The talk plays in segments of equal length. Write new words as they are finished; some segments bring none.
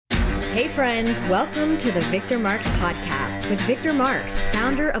Hey friends, welcome to the Victor Marks Podcast with Victor Marks,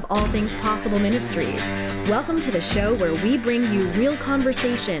 founder of All Things Possible Ministries. Welcome to the show where we bring you real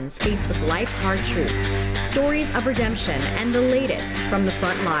conversations faced with life's hard truths, stories of redemption, and the latest from the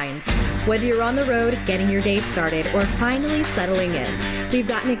front lines. Whether you're on the road, getting your day started, or finally settling in, we've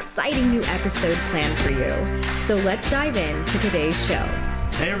got an exciting new episode planned for you. So let's dive into today's show.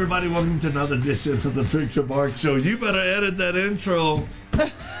 Hey everybody, welcome to another edition of the Victor Marks Show. You better edit that intro,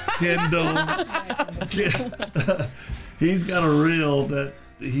 Kendall. He's got a reel that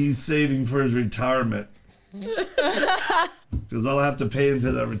he's saving for his retirement. Because I'll have to pay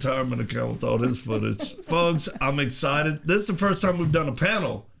into that retirement account with all this footage. Folks, I'm excited. This is the first time we've done a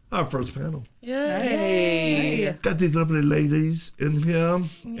panel. Our first panel. Yay! Got these lovely ladies in here.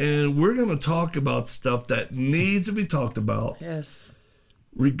 And we're going to talk about stuff that needs to be talked about. Yes.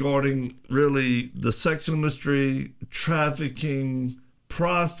 Regarding really the sex industry, trafficking,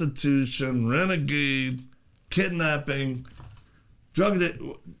 prostitution, renegade, kidnapping, drug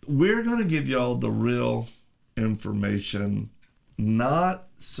addiction. We're going to give y'all the real information, not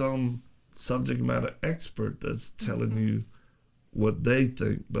some subject matter expert that's telling you what they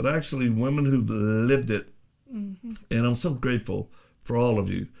think, but actually women who've lived it. Mm-hmm. And I'm so grateful for all of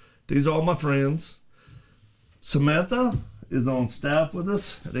you. These are all my friends. Samantha is on staff with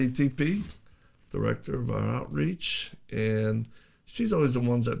us at ATP, director of our outreach, and she's always the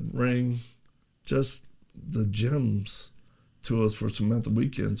ones that bring just the gems to us for Samantha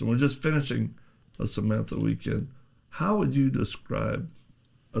Weekends. And we're just finishing a Samantha Weekend. How would you describe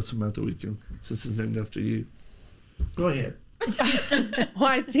a Samantha Weekend, since it's named after you? Go ahead. Well,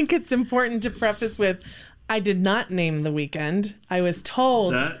 I think it's important to preface with, I did not name the weekend. I was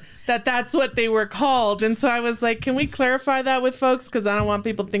told that's what they were called. And so I was like, can we clarify that with folks? Because I don't want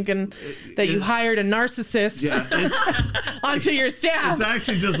people thinking that you hired a narcissist onto your staff. It's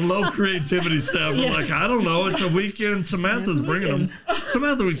actually just low creativity staff. We're like, I don't know. It's a weekend. Samantha's bringing them.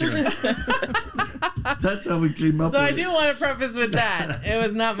 Samantha Weekend. That's how we came up with it. So I do want to preface with that. It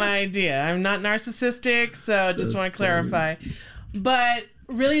was not my idea. I'm not narcissistic, so just want to clarify. But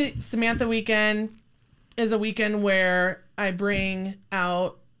really, Samantha Weekend is a weekend where I bring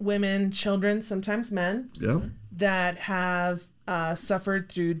out women, children, sometimes men, that have suffered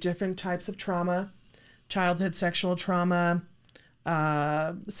through different types of trauma, childhood sexual trauma,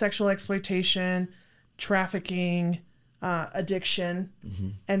 sexual exploitation, trafficking, addiction. Mm-hmm.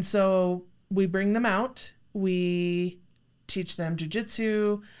 And so we bring them out. We teach them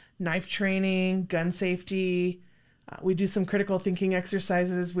jujitsu, knife training, gun safety. We do some critical thinking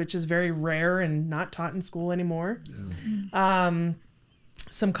exercises, which is very rare and not taught in school anymore. Yeah.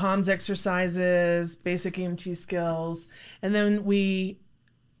 Some comms exercises, basic EMT skills. And then we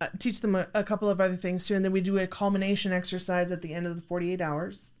teach them a couple of other things too. And then we do a culmination exercise at the end of the 48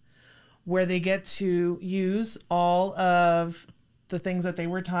 hours where they get to use all of the things that they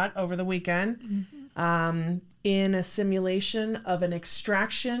were taught over the weekend in a simulation of an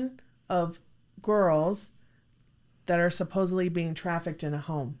extraction of girls that are supposedly being trafficked in a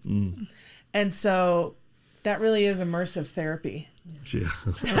home. Mm. And so that really is immersive therapy. Yeah.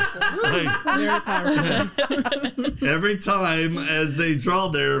 Very powerful. Every time as they draw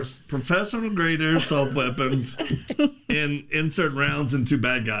their professional grade airsoft weapons and insert rounds into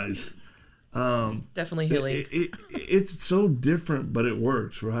bad guys. Definitely healing. It's so different, but it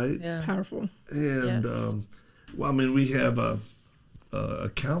works, right? Yeah. Powerful. And, well, I mean, we have a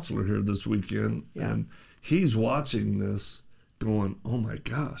counselor here this weekend, and he's watching this going, oh my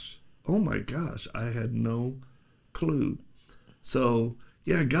gosh, I had no clue. So,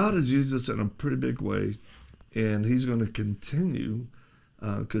 yeah, God has used us in a pretty big way, and he's going to continue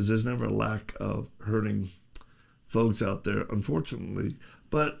because there's never a lack of hurting folks out there, unfortunately.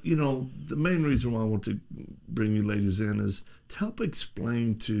 But, you know, the main reason why I want to bring you ladies in is to help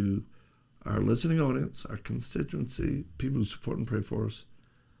explain to our listening audience, our constituency, people who support and pray for us,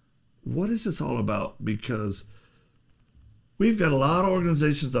 what is this all about? Because we've got a lot of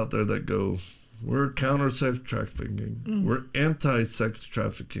organizations out there that go, we're counter sex trafficking, we're anti-sex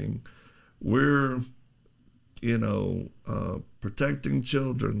trafficking, we're, protecting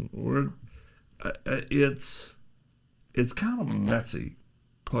children. It's kind of messy,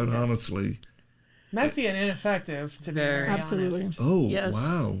 quite honestly. Messy and ineffective, to be very honest. Oh, yes.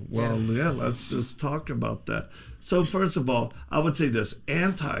 Wow. Well, let's just talk about that. So first of all, I would say this,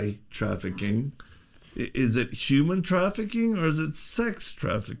 anti-trafficking, is it human trafficking or is it sex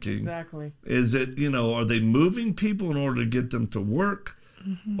trafficking? Exactly. Is it, are they moving people in order to get them to work?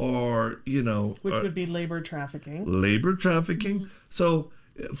 Mm-hmm. Or, Which would be labor trafficking. Labor trafficking. Mm-hmm. So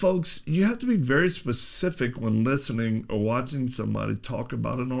folks, you have to be very specific when listening or watching somebody talk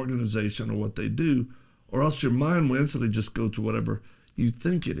about an organization or what they do, or else your mind will instantly just go to whatever you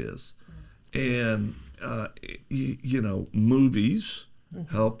think it is. And, movies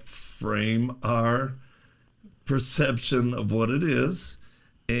help frame our perception of what it is.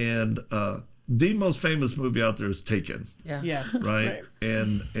 And the most famous movie out there is Taken. Yeah. Yes. Right?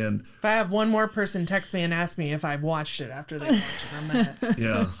 And If I have one more person text me and ask me if I've watched it after they watch it,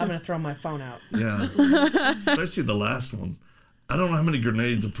 I'm gonna throw my phone out. Yeah. Especially the last one. I don't know how many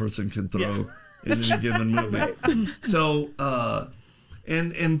grenades a person can throw in any given movie. So,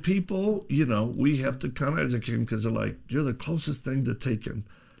 and people, we have to kind of educate them because they're like, you're the closest thing to Taken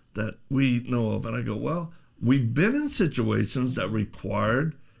that we know of. And I go, well, we've been in situations that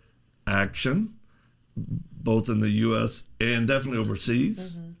required action, both in the U.S. and definitely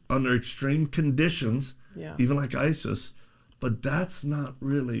overseas, under extreme conditions, even like ISIS. But that's not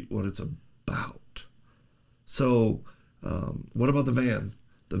really what it's about. So, what about the van?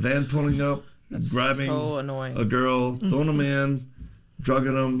 The van pulling up, grabbing so annoying. a girl, throwing them in,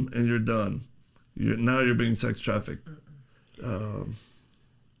 drugging them, and you're done. Now you're being sex trafficked.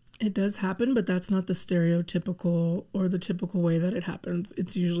 It does happen, but that's not the stereotypical or the typical way that it happens.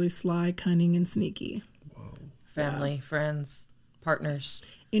 It's usually sly, cunning, and sneaky. Family, friends, partners.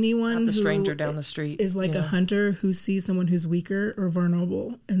 Anyone Not the stranger who down the street is like a hunter who sees someone who's weaker or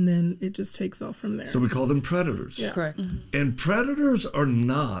vulnerable, and then it just takes off from there. So we call them predators. Yeah. Correct. And predators are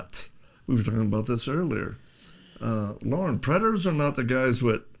not, we were talking about this earlier, Lauren, predators are not the guys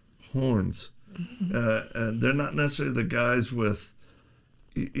with horns. And they're not necessarily the guys with,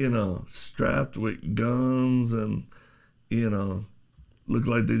 strapped with guns and, look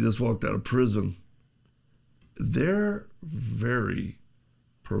like they just walked out of prison. They're very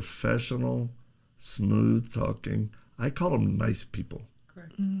professional, smooth talking. I call them nice people.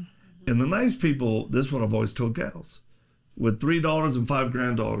 Correct. And the nice people, this is what I've always told gals. With $3 and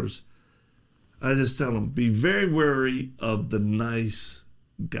 $5,000, I just tell them, be very wary of the nice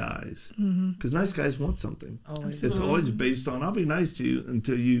guys. Because nice guys want something. Always. It's always based on, I'll be nice to you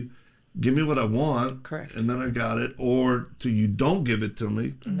until you give me what I want. Correct. And then I got it. Or till you don't give it to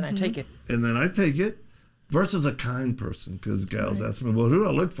me. And then I take it. And then I take it. Versus a kind person. Because gals ask me, well, who do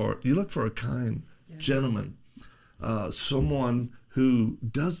I look for? You look for a kind gentleman. Someone who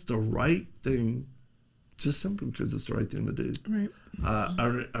does the right thing just simply because it's the right thing to do. Right.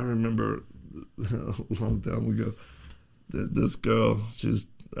 I remember a long time ago, this girl,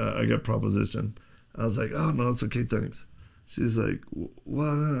 I got proposition. I was like, oh, no, it's okay, thanks. She's like,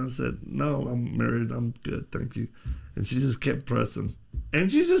 well, I said, no, I'm married, I'm good, thank you. And she just kept pressing.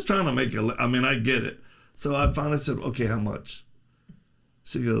 And she's just trying to make it, I get it. So I finally said, okay, how much?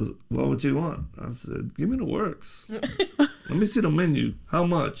 She goes, what would you want? I said, give me the works. Let me see the menu. How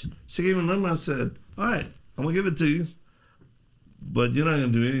much? She gave me a number. I said, all right, I'm going to give it to you. But you're not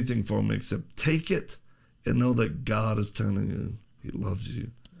going to do anything for me except take it and know that God is telling you he loves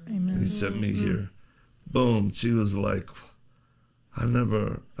you. Amen. And he sent me here. Boom. She was like, I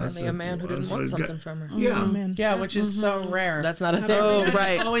Finally, a man who didn't want something from her. Yeah. Amen. Yeah, which is so rare. That's not a thing. Oh,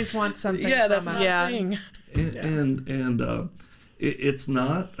 right. Always want something. Yeah, that's from not us. a thing. And it's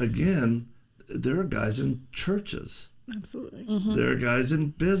not, again, there are guys in churches. Absolutely. There are guys in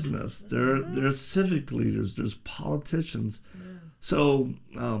business. There are civic leaders. There's politicians. So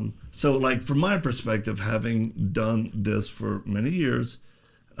like from my perspective, having done this for many years,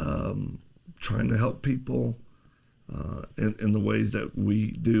 trying to help people in the ways that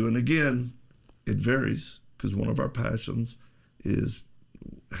we do, and again, it varies because one of our passions is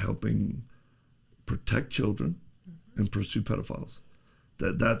helping protect children and pursue pedophiles.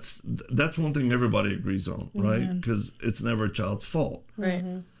 That's one thing everybody agrees on, right? Because it's never a child's fault. Right.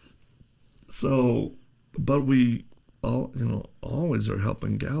 So, but we always are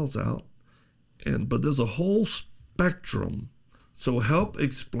helping gals out, but there's a whole spectrum. So help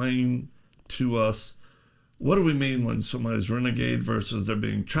explain to us, what do we mean when somebody's renegade versus they're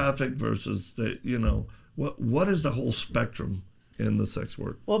being trafficked versus what is the whole spectrum in the sex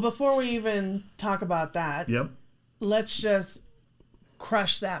work? Well, before we even talk about that, let's just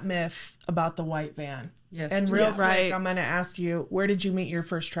crush that myth about the white van. Yes. And real quick, Right. I'm going to ask you, where did you meet your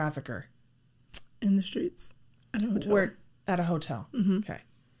first trafficker? In the streets. At a hotel. Where? At a hotel. Okay.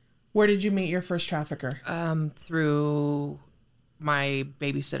 Where did you meet your first trafficker? Through my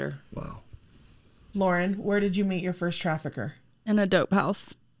babysitter. Wow. Lauren, where did you meet your first trafficker? In a dope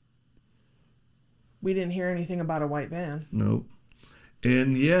house. We didn't hear anything about a white van. Nope.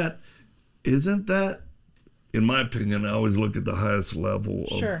 And yet, isn't that, in my opinion, I always look at the highest level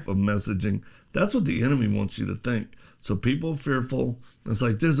of messaging. That's what the enemy wants you to think. So people are fearful, It's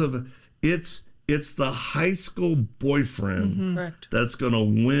like it's the high school boyfriend Correct. that's gonna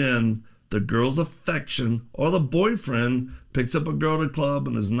win the girl's affection, or the boyfriend picks up a girl at a club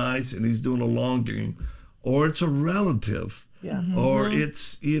and is nice and he's doing a long game, or it's a relative, or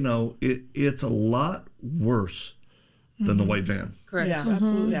it's it's a lot worse than the white van. Correct. Yeah,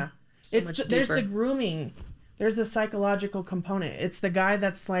 Absolutely. yeah. much There's deeper. the grooming. There's the psychological component. It's the guy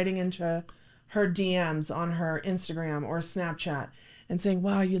that's sliding into her DMs on her Instagram or Snapchat and saying,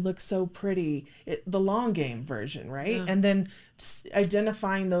 "Wow, you look so pretty." The long game version, right? Yeah. And then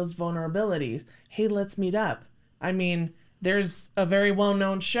identifying those vulnerabilities. Hey, let's meet up. I mean, there's a very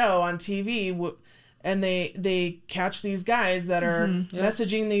well-known show on TV, and they catch these guys that are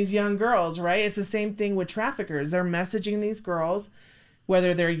messaging these young girls, right? It's the same thing with traffickers. They're messaging these girls,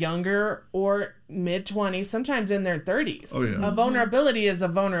 whether they're younger or mid-20s, sometimes in their 30s. Oh, yeah. A vulnerability is a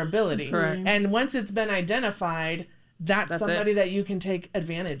vulnerability. Correct. And once it's been identified, that's somebody it. that you can take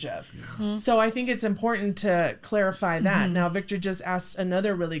advantage of. So I think it's important to clarify that. Now, Victor just asked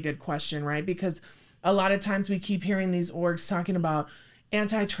another really good question, right? Because a lot of times we keep hearing these orgs talking about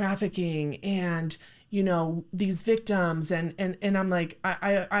anti-trafficking and these victims, and I'm like,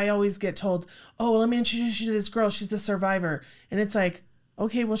 I always get told, oh, well, let me introduce you to this girl, she's a survivor. And it's like,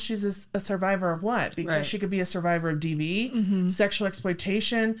 okay, well, she's a survivor of what? Because Right. she could be a survivor of DV, sexual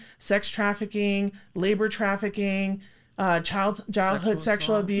exploitation, sex trafficking, labor trafficking, childhood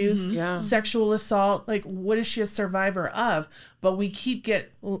sexual abuse, Yeah. sexual assault. Like, what is she a survivor of? But we keep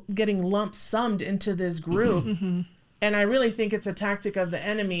getting lump summed into this group. And I really think it's a tactic of the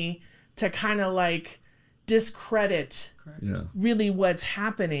enemy to kind of like discredit Yeah. really what's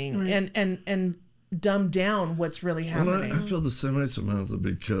happening and dumb down what's really Well, happening. I feel the same way, Samantha,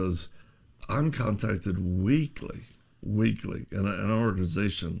 because I'm contacted weekly, in an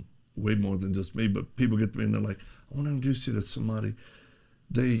organization, way more than just me, but people get to me and they're like, I want to introduce you to somebody.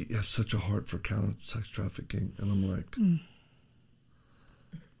 They have such a heart for counter sex trafficking. And I'm like,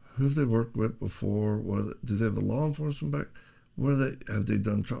 who have they worked with before? Do they have a law enforcement back? Have they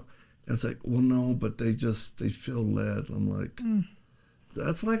done trouble? And it's like, well, no, but they feel led. I'm like,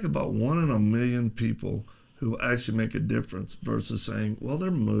 that's like about 1 in a million people who actually make a difference versus saying, well,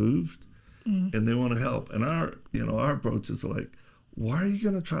 they're moved and they want to help. And our approach is like, why are you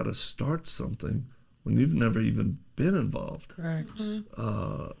going to try to start something when you've never even been involved? Correct.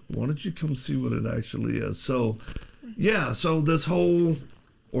 Why don't you come see what it actually is? So, yeah, so this whole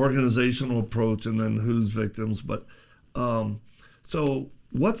organizational approach and then who's victims. But so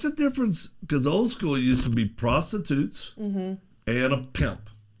what's the difference? Because old school used to be prostitutes and a pimp.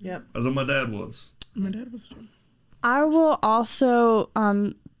 Yep. That's what my dad was. My dad was. I will also,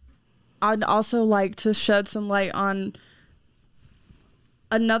 I'd also like to shed some light on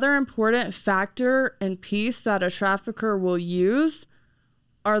another important factor and piece that a trafficker will use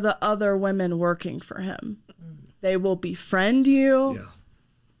are the other women working for him. They will befriend you. Yeah.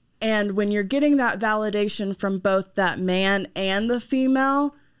 And when you're getting that validation from both that man and the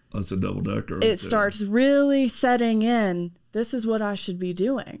female, That's a double decker. it starts really setting in. This is what I should be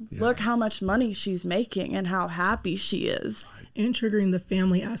doing. Yeah. Look how much money she's making and how happy she is. And triggering the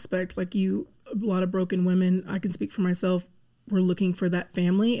family aspect, like a lot of broken women, I can speak for myself, were looking for that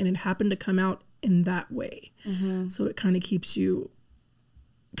family, and it happened to come out in that way. So it kind of keeps you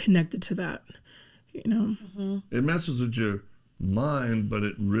connected to that, It messes with your mind, but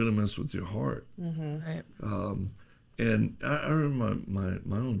it really messes with your heart. Right. And I remember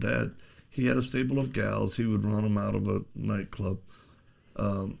my own dad, he had a stable of gals. He would run them out of a nightclub.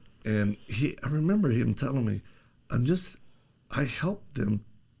 And I remember him telling me, I helped them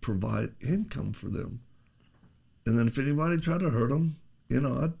provide income for them. And then if anybody tried to hurt them,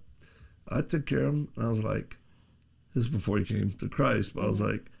 I took care of them. And I was like, this is before he came to Christ, but I was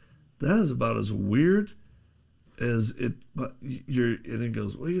like, that is about as weird as it, but and he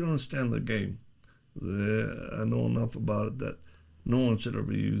goes, well, you don't understand the game. Yeah, I know enough about it that no one should ever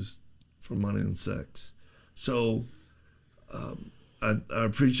be used for money and sex. So I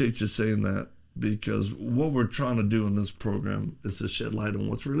appreciate you saying that, because what we're trying to do in this program is to shed light on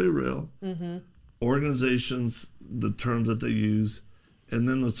what's really real. Organizations, the terms that they use, and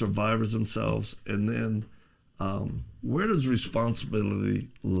then the survivors themselves, and then where does responsibility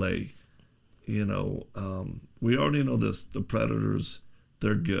lay? We already know this. The predators,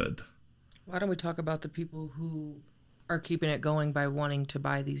 they're good. Why don't we talk about the people who are keeping it going by wanting to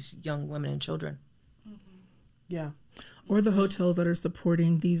buy these young women and children? Yeah. or the hotels that are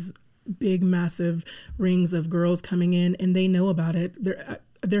supporting these big, massive rings of girls coming in, and they know about it.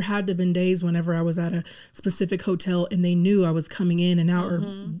 there had to have been days whenever I was at a specific hotel and they knew I was coming in and out, or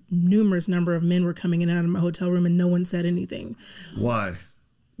numerous number of men were coming in and out of my hotel room and no one said anything. Why?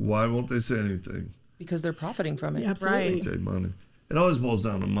 Why won't they say anything? Because they're profiting from it. Yeah, absolutely. Okay, money. It always boils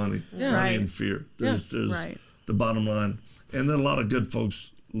down to money. Yeah. Money Right. and fear. There's Right. the bottom line. And then a lot of good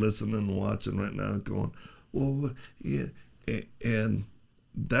folks listening and watching right now going, well, yeah. And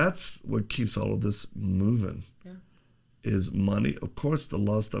that's what keeps all of this moving. Yeah. Is money. Of course, the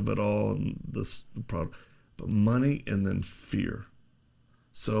lust of it all and the product. But money and then fear.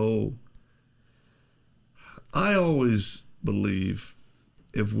 So I always believe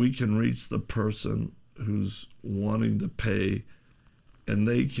if we can reach the person who's wanting to pay and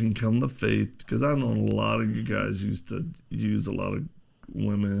they can come to faith, because I know a lot of you guys used to use a lot of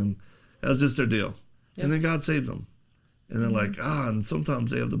women. That's just their deal. Yep. And then God saved them. And they're like, and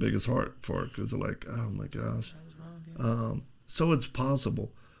sometimes they have the biggest heart for it because they're like, oh my gosh. So it's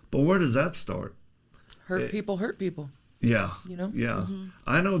possible. But where does that start? Hurt people. Yeah. You know? Yeah.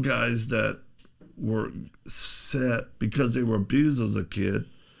 I know guys that were set because they were abused as a kid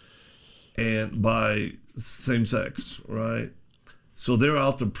and by same sex, right? So they're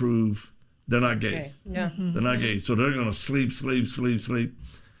out to prove they're not gay. Okay. Yeah. They're not gay. So they're going to sleep,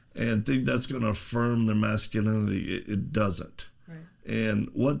 and think that's going to affirm their masculinity. It doesn't. Right. And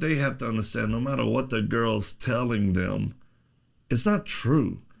what they have to understand, no matter what the girl's telling them, it's not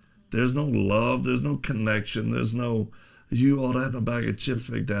true. There's no love. There's no connection. There's no, you all that in a bag of chips,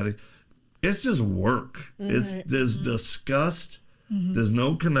 Big Daddy. It's just work. There's disgust. There's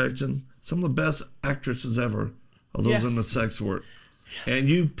no connection. Some of the best actresses ever are those in the sex work. And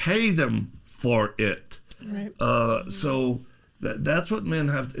you pay them for it. Right. So that's what men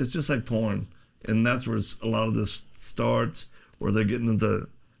have. It's just like porn. And that's where a lot of this starts, where they're getting into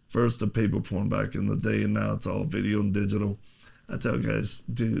first the paper porn back in the day, and now it's all video and digital. I tell guys,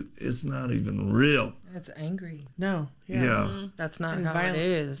 dude, it's not even real. It's angry. No. Yeah. That's not And how violent- it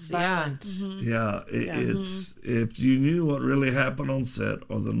is. Violent. Yeah, it's if you knew what really happened on set,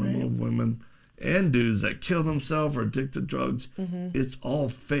 or the number of women and dudes that kill themselves or addicted to drugs, it's all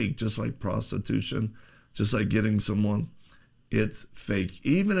fake. Just like prostitution, just like getting someone, it's fake.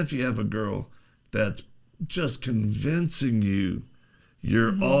 Even if you have a girl that's just convincing you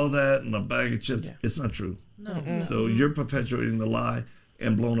you're all that in a bag of chips, it's not true. No. So you're perpetuating the lie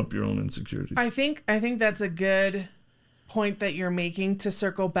and blowing up your own insecurities. I think that's a good point that you're making to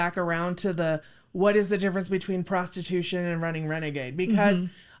circle back around to the what is the difference between prostitution and running renegade, because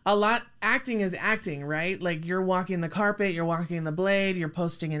a lot acting is acting, right? Like you're walking the carpet, you're walking the blade, you're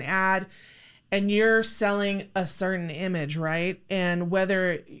posting an ad, and you're selling a certain image, right? And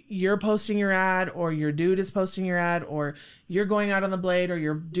whether you're posting your ad or your dude is posting your ad or you're going out on the blade or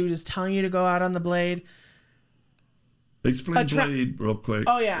your dude is telling you to go out on the blade. Explain blade real quick.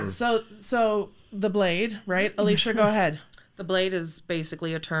 Oh yeah. So the blade, right? Alicia, go ahead. The blade is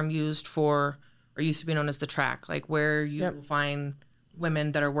basically a term used for, or used to be known as the track, like where you will find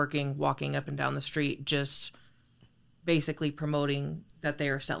women that are walking up and down the street, just basically promoting that they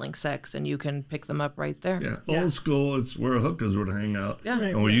are selling sex, and you can pick them up right there. Yeah, old school, it's where hookers would hang out. Yeah.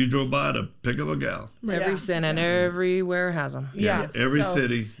 Right. And when you drove by to pick up a gal. Every sin and everywhere has them. Yeah. Every So-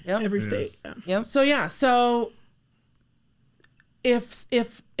 city. Yep. Every state. Yeah. So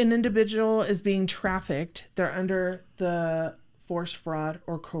if an individual is being trafficked, they're under the force, fraud,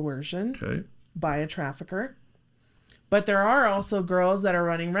 or coercion Okay. by a trafficker. But there are also girls that are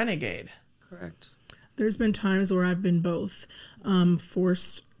running renegade. Correct. There's been times where I've been both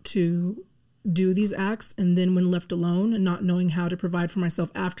forced to do these acts, and then when left alone and not knowing how to provide for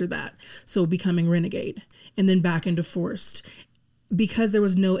myself after that, so becoming renegade, and then back into forced, because there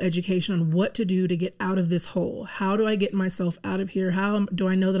was no education on what to do to get out of this hole. How do I get myself out of here? How do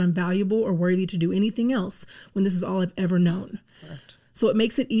I know that I'm valuable or worthy to do anything else when this is all I've ever known? Correct. So it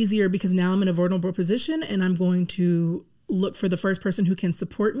makes it easier because now I'm in a vulnerable position, and I'm going to look for the first person who can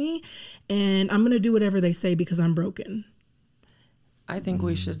support me, and I'm going to do whatever they say because I'm broken. I think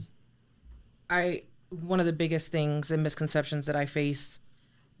we should. One of the biggest things and misconceptions that I face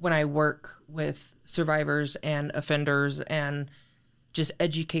when I work with survivors and offenders and just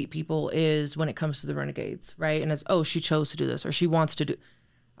educate people is when it comes to the renegades, right? And it's, oh, she chose to do this or she wants to do.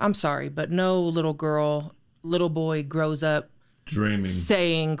 I'm sorry, but no little girl, little boy grows up Dreaming.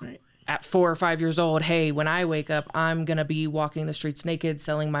 saying at 4 or 5 years old, hey, when I wake up, I'm going to be walking the streets naked,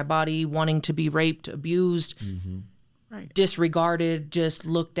 selling my body, wanting to be raped, abused, disregarded, just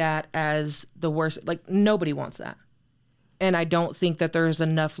looked at as the worst. Like, nobody wants that. And I don't think that there's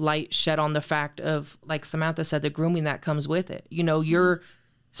enough light shed on the fact of, like Samantha said, the grooming that comes with it. You know,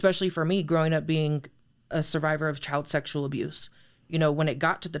 especially for me, growing up being a survivor of child sexual abuse, you know, when it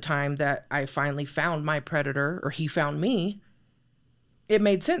got to the time that I finally found my predator or he found me, it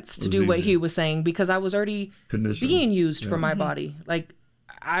made sense to do what he was saying because I was already being used for my body. Like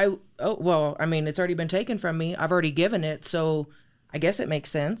I mean, it's already been taken from me. I've already given it. So I guess it makes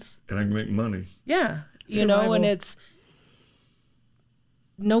sense. And I can make money. Yeah. You know, and it's,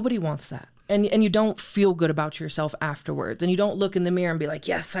 nobody wants that. And you don't feel good about yourself afterwards. And you don't look in the mirror and be like,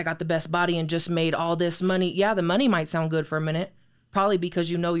 yes, I got the best body and just made all this money. Yeah, the money might sound good for a minute, probably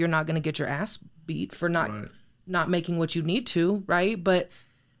because you know you're not going to get your ass beat for not making what you need to, right? But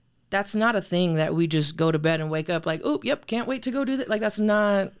that's not a thing that we just go to bed and wake up like, oh, yep, can't wait to go do that. Like, that's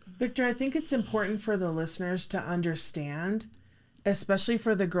not. Victor, I think it's important for the listeners to understand, especially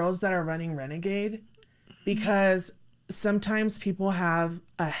for the girls that are running Renegade, because sometimes people have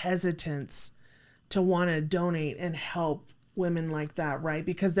a hesitance to want to donate and help women like that, right?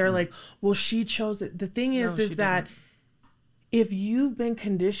 Because they're like, well, she chose it. The thing is that if you've been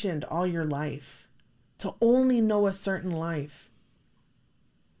conditioned all your life to only know a certain life,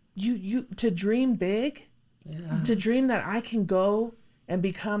 you to dream big, to dream that I can go and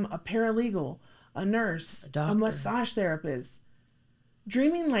become a paralegal, a nurse, a massage therapist,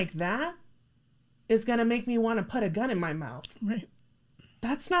 dreaming like that is going to make me want to put a gun in my mouth. Right.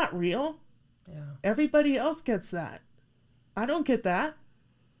 That's not real. Yeah. Everybody else gets that. I don't get that.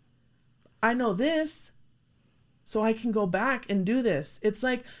 I know this, so I can go back and do this. It's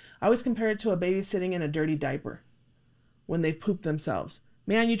like, I always compare it to a baby sitting in a dirty diaper when they've pooped themselves.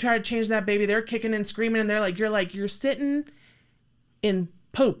 Man, you try to change that baby, they're kicking and screaming, and they're like, you're sitting in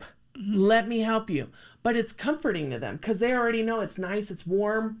poop. Let me help you. But it's comforting to them because they already know it's nice, it's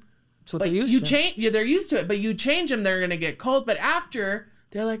warm. That's what they're used to. They're used to it, but you change them, they're going to get cold. But after,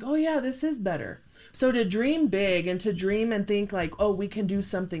 they're like, oh yeah, this is better. So to dream big and to dream and think like, oh, we can do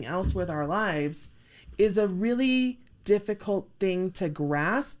something else with our lives is a really difficult thing to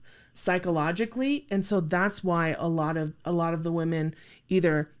grasp psychologically. And so that's why a lot of the women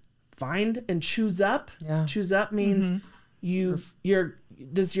either find and choose up. Yeah. Choose up means you're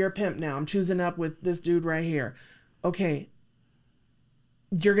a pimp now. I'm choosing up with this dude right here. Okay.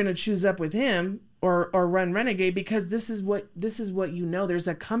 You're going to choose up with him or run Renegade because this is what you know. There's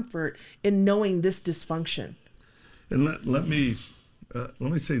a comfort in knowing this dysfunction. And let me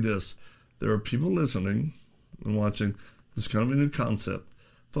say this. There are people listening and watching. This is kind of a new concept.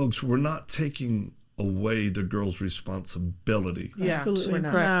 Folks, we're not taking away the girl's responsibility. Yeah, absolutely. We're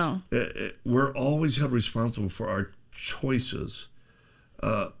not. No. We're always held responsible for our choices.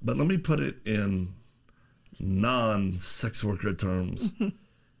 But let me put it in non-sex worker terms.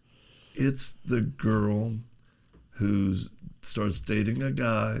 It's the girl who starts dating a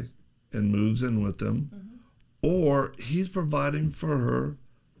guy and moves in with him, or he's providing for her,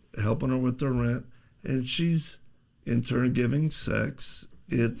 helping her with the rent, and she's in turn giving sex.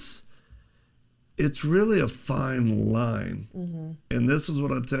 It's really a fine line. And this is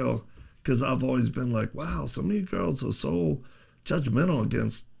what I tell, because I've always been like, wow, some of you girls are so judgmental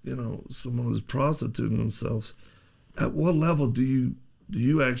against, someone who's prostituting themselves. At what level do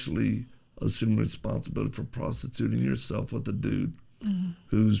you actually assume responsibility for prostituting yourself with a dude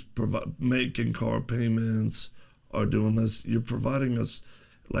who's making car payments or doing this? You're providing us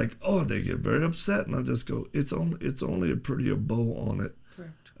like, oh, they get very upset, and I just go, it's only a prettier bow on it.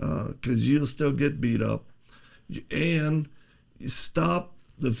 Correct. Because you'll still get beat up, and you stop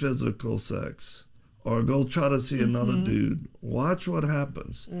the physical sex. Or go try to see another dude. Watch what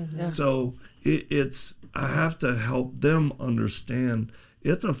happens. Yeah. So I have to help them understand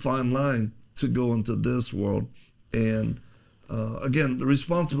it's a fine line to go into this world. And again, the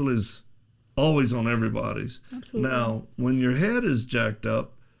responsibility is always on everybody's. Absolutely. Now, when your head is jacked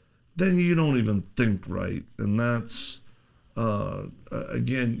up, then you don't even think right. And that's,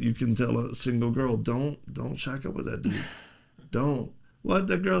 again, you can tell a single girl, don't shack up with that dude. Don't. What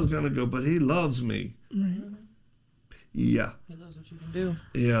the girl's gonna go, but he loves me. Right. Yeah. He knows what you can do.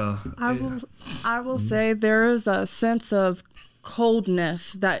 Yeah. I will say there is a sense of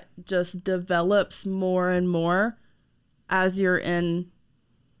coldness that just develops more and more as you're in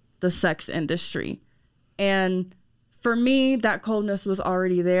the sex industry. And for me, that coldness was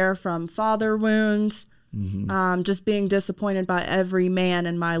already there from father wounds, just being disappointed by every man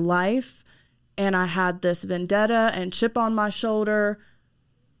in my life. And I had this vendetta and chip on my shoulder,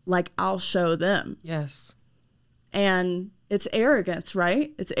 like I'll show them. Yes. And it's arrogance,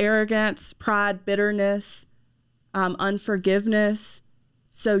 right? It's arrogance, pride, bitterness, unforgiveness.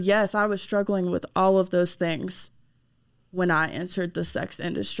 So yes, I was struggling with all of those things when I entered the sex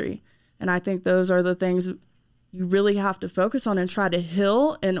industry. And I think those are the things you really have to focus on and try to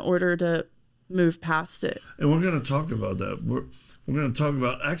heal in order to move past it. And we're going to talk about that. we're going to talk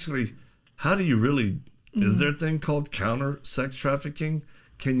about actually how do you really, is there a thing called counter sex trafficking?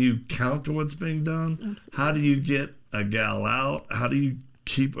 Can you counter what's being done? Absolutely. How do you get a gal out? How do you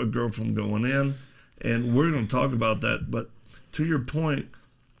keep a girl from going in? And we're going to talk about that. But to your point,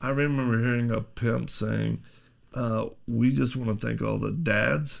 I remember hearing a pimp saying, we just want to thank all the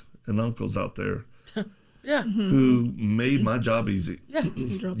dads and uncles out there Yeah. who made my job easy. Yeah.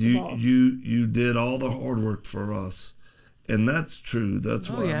 You dropped the ball. You did all the hard work for us. And that's true. That's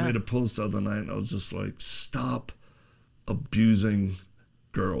why yeah. I made a post the other night and I was just like, stop abusing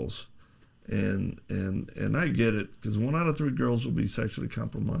girls. And I get it, because 1 out of 3 girls will be sexually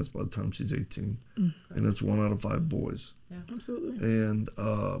compromised by the time she's 18. And it's 1 out of 5 boys. Yeah. Absolutely. And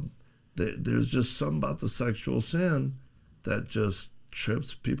there's just something about the sexual sin that just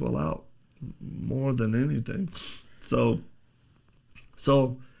trips people out more than anything. So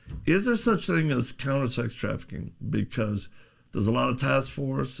is there such thing as counter sex trafficking? Because there's a lot of task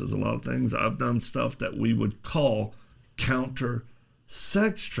force, there's a lot of things. I've done stuff that we would call counter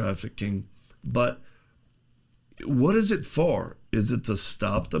sex trafficking, but what is it for? Is it to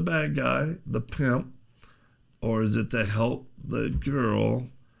stop the bad guy, the pimp, or is it to help the girl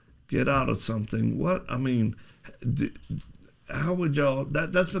get out of something? How would y'all,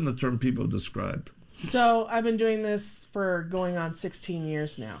 that's been the term people have described. So I've been doing this for going on 16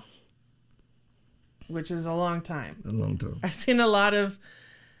 years now, which is a long time. A long time. I've seen a lot of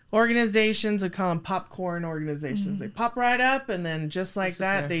organizations, we call them popcorn organizations. They pop right up and then just like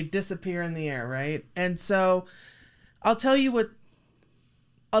that, they disappear in the air, right? And so I'll tell you what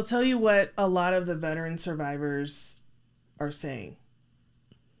a lot of the veteran survivors are saying.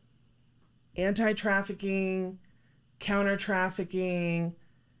 Anti-trafficking, counter-trafficking,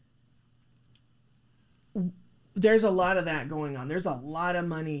 there's a lot of that going on. There's a lot of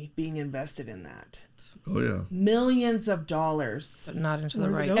money being invested in that. Oh, yeah. Millions of dollars. But not into the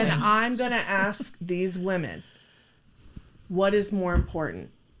Where's it right going? And thing. I'm going to ask these women, what is more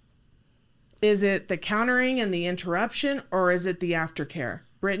important? Is it the countering and the interruption, or is it the aftercare?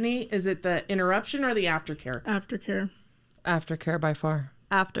 Brittany, is it the interruption or the aftercare? Aftercare. Aftercare by far.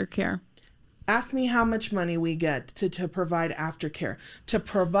 Aftercare. Ask me how much money we get to provide aftercare. To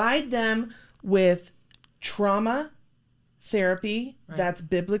provide them with trauma therapy that's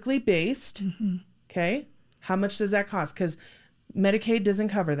biblically based. Okay. How much does that cost? Because Medicaid doesn't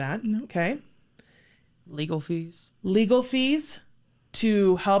cover that. Nope. Okay. Legal fees. Legal fees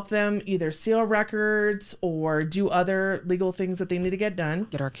to help them either seal records or do other legal things that they need to get done.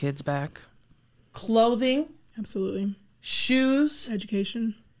 Get our kids back. Clothing, Absolutely. shoes,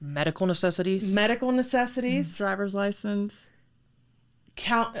 Education. Medical necessities. medical necessities, Driver's license.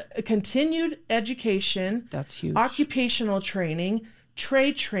 continued education, That's huge. occupational training,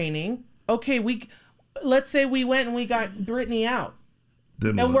 trade training. Okay, let's say we went and we got Brittany out.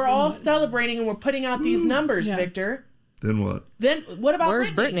 Then And what? we're all celebrating and we're putting out these numbers, Yeah. Victor. Then what? Then what about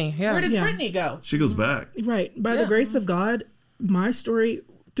Where's Brittany? Yeah. Where does Yeah. Brittany go? She goes back. Right. By the grace of God, my story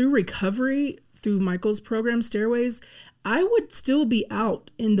through recovery, through Michael's program, Stairways, I would still be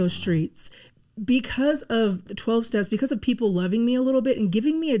out in those streets because of the 12 steps, because of people loving me a little bit and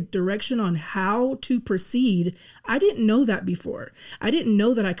giving me a direction on how to proceed. I didn't know that before. I didn't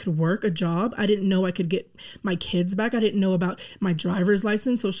know that I could work a job. I didn't know I could get my kids back. I didn't know about my driver's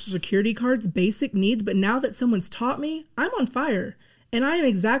license, social security cards, basic needs. But now that someone's taught me, I'm on fire. And I am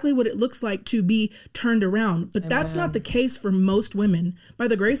exactly what it looks like to be turned around. But that's not the case for most women. By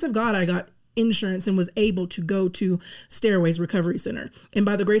the grace of God, I got insurance and was able to go to Stairways Recovery Center. And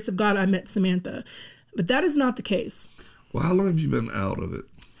by the grace of God, I met Samantha. But that is not the case. Well, how long have you been out of it?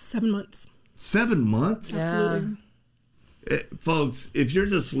 7 months. 7 months? Absolutely. Folks, if you're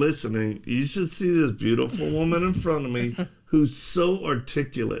just listening, you should see this beautiful woman in front of me who's so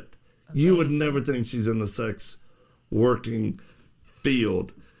articulate. You would never think she's in the sex working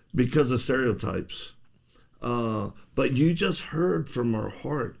field because of stereotypes. But you just heard from her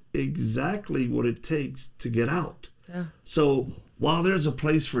heart exactly what it takes to get out. Yeah. So while there's a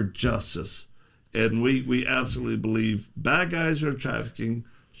place for justice, and we absolutely believe bad guys who are trafficking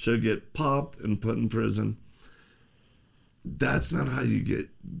should get popped and put in prison, that's not how you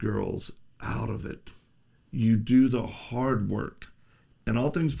get girls out of it. You do the hard work. And All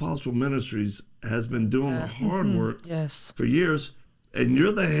Things Possible Ministries has been doing the hard work Yes. for years, and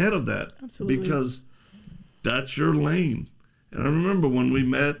you're the head of that. Absolutely. Because that's your lane. And I remember when we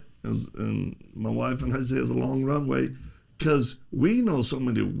met, and my wife and I say it's a long runway, because we know so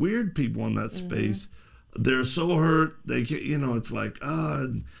many weird people in that space. They're so hurt, they can't, it's like,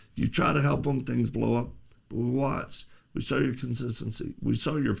 you try to help them, things blow up. But we watched. We saw your consistency. We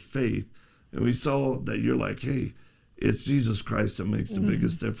saw your faith. And we saw that you're like, hey, it's Jesus Christ that makes the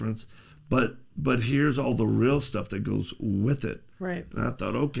biggest difference. But here's all the real stuff that goes with it. Right. And I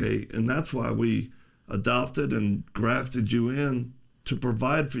thought, okay, and that's why we adopted and grafted you in to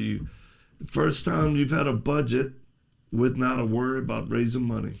provide for you. First time you've had a budget with not a worry about raising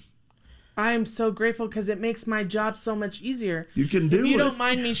money. I'm so grateful because it makes my job so much easier. You can do it. If you don't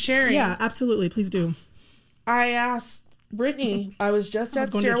mind me sharing. Yeah, absolutely. Please do. I asked Brittany, I was just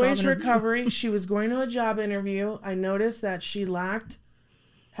at going to a job Stairways interview. Recovery. She was going to a job interview. I noticed that she lacked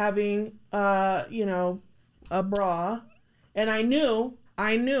having, a bra. And I knew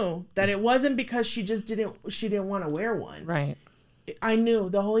that it wasn't because she didn't want to wear one. Right. I knew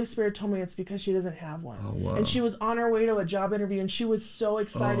the Holy Spirit told me it's because she doesn't have one. Oh, wow. And she was on her way to a job interview and she was so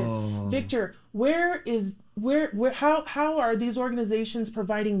excited. Oh. Victor, how are these organizations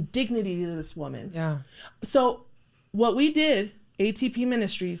providing dignity to this woman? Yeah. So what we did, ATP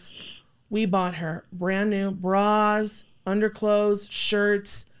Ministries, we bought her brand new bras, underclothes,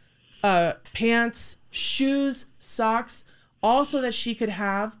 shirts, pants, shoes, socks, all so that she could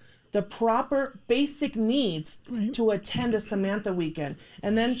have the proper basic needs to attend a Samantha weekend.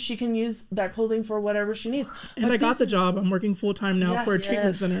 And then she can use that clothing for whatever she needs. And But I got this the is- job. I'm working full time now Yes, for a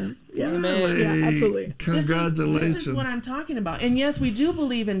treatment yes. center. Yeah. Amen. Yeah, absolutely. This Congratulations. is what I'm talking about. And yes, we do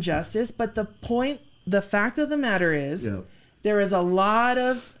believe in justice, but the fact of the matter is, Yeah. there is a lot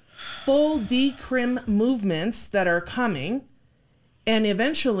of full decrim movements that are coming, and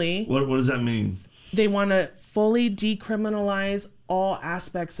eventually What does that mean? they want to fully decriminalize all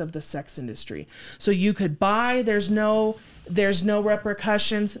aspects of the sex industry. So you could buy, there's no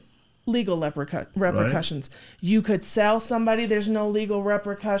repercussions, legal repercussions. You could sell somebody, there's no legal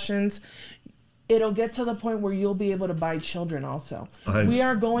repercussions. It'll get to the point where you'll be able to buy children also. We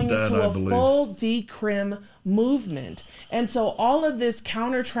are going into a full decrim movement. And so all of this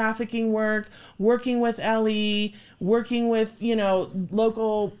counter trafficking work, working with LE, working with,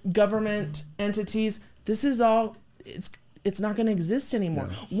 local government entities, this is all, it's not going to exist anymore.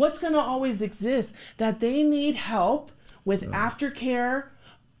 Yeah. What's going to always exist? That they need help with aftercare,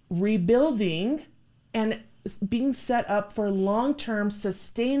 rebuilding, and being set up for long-term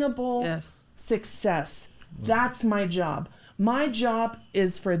sustainable Yes. success. That's my job. My job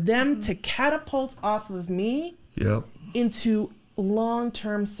is for them to catapult off of me Yep. into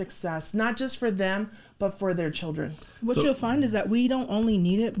long-term success, not just for them, but for their children. What So- you'll find is that we don't only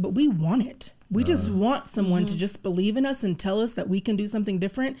need it, but we want it. We just want someone to just believe in us and tell us that we can do something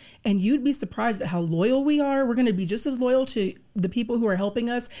different. And you'd be surprised at how loyal we are. We're going to be just as loyal to the people who are helping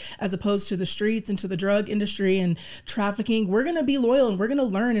us as opposed to the streets and to the drug industry and trafficking. We're going to be loyal and we're going to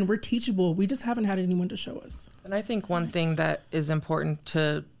learn and we're teachable. We just haven't had anyone to show us. And I think one thing that is important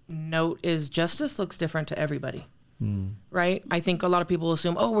to note is justice looks different to everybody. Right? I think a lot of people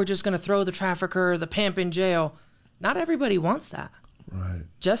assume, oh, we're just going to throw the trafficker, the pimp in jail. Not everybody wants that. Right.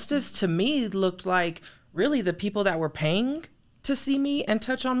 Justice to me looked like really the people that were paying to see me and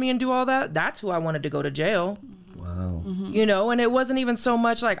touch on me and do all that. That's who I wanted to go to jail. Wow. And it wasn't even so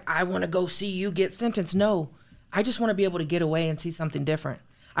much like, I want to go see you get sentenced. No, I just want to be able to get away and see something different.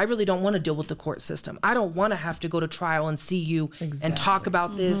 I really don't want to deal with the court system. I don't want to have to go to trial and see you and talk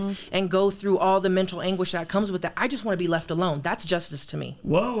about this and go through all the mental anguish that comes with that. I just want to be left alone. That's justice to me.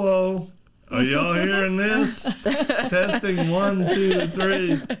 Whoa. Are y'all hearing this? Testing 1, 2,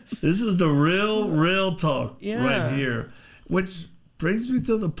 3. This is the real talk right here. Which brings me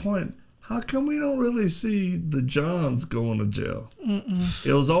to the point. How come we don't really see the Johns going to jail?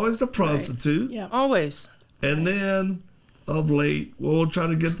 It was always the prostitute. Yeah. Always. And then of late, we'll try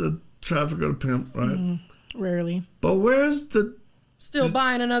to get the trafficker to pimp, right? Rarely. But where's the... Still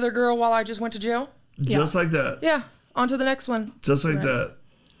buying another girl while I just went to jail? Just like that. Yeah. On to the next one. Just like that.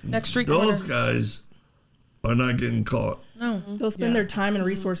 Next street Those corner. guys are not getting caught. No. They'll spend their time and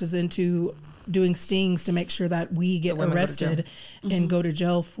resources into doing stings to make sure that we get women go to arrested and go to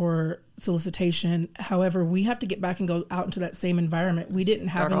jail for solicitation. However, we have to get back and go out into that same environment. We didn't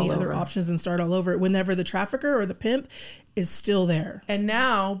have Start any all other over. options and start all over whenever the trafficker or the pimp is still there. And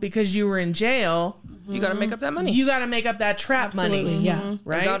now, because you were in jail, You got to make up that money. you got to make up that trap Absolutely, money. yeah. And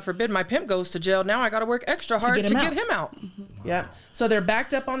Right? God forbid my pimp goes to jail. Now I got to work extra hard to get get him him out. Yep. So they're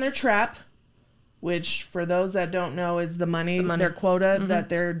backed up on their trap, which for those that don't know is the money. Their quota that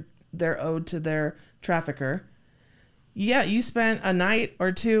they're owed to their trafficker. Yeah, you spent a night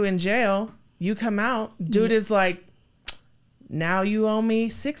or two in jail. You come out, dude is like, now you owe me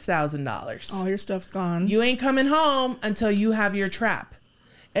 $6,000. All your stuff's gone. You ain't coming home until you have your trap.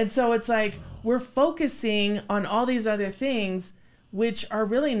 And so it's like we're focusing on all these other things which are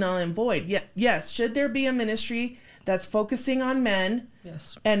really null and void. Yes, should there be a ministry that's focusing on men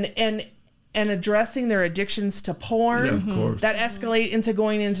Yes. and and addressing their addictions to porn Yeah, of course. that escalate into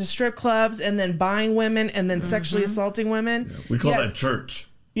going into strip clubs and then buying women and then sexually assaulting women. We call that church.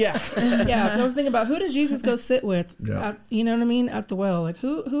 Yeah. Yeah, I was thinking about who did Jesus go sit with? Yeah. You know what I mean? At the well, like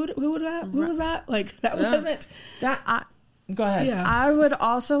who was that? Who was that? Like that wasn't. Go ahead. Yeah. I would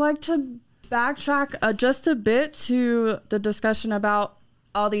also like to backtrack just a bit to the discussion about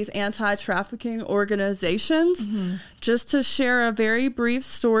all these anti-trafficking organizations. Just to share a very brief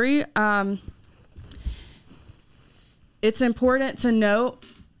story. It's important to note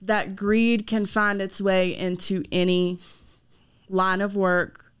that greed can find its way into any line of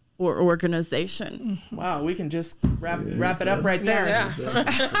work or organization. Wow, we can just wrap it up right there.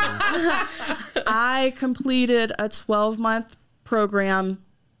 Yeah. I completed a 12-month program,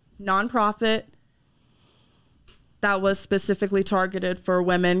 nonprofit, that was specifically targeted for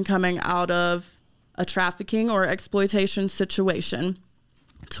women coming out of a trafficking or exploitation situation.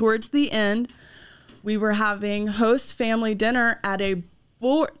 Towards the end, we were having host family dinner at a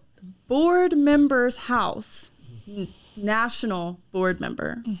board member's house, national board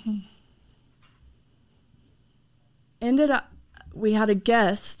member. Ended up, we had a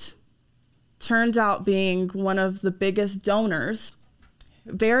guest, turns out being one of the biggest donors,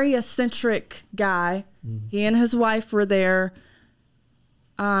 very eccentric guy. He and his wife were there.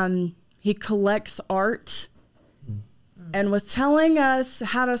 He collects art and was telling us,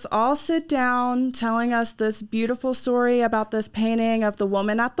 had us all sit down, telling us this beautiful story about this painting of the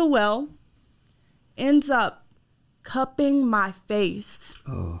woman at the well. Ends up cupping my face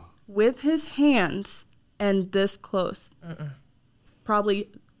with his hands and this close. Probably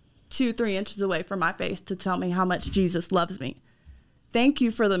 2-3 inches away from my face to tell me how much Jesus loves me. Thank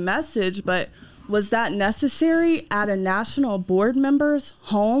you for the message, but was that necessary at a national board member's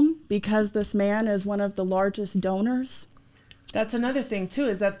home because this man is one of the largest donors? That's another thing, too,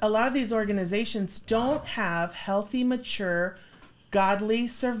 is that a lot of these organizations don't have healthy, mature, godly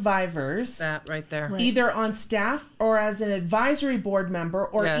survivors. That right there. Either on staff or as an advisory board member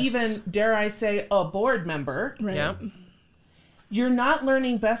or even, dare I say, a board member. Right. Yeah. You're not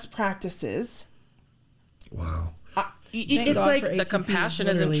learning best practices. Wow. It's God like for The ATP, compassion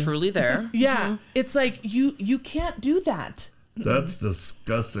literally. isn't truly there. yeah, it's like you can't do that. That's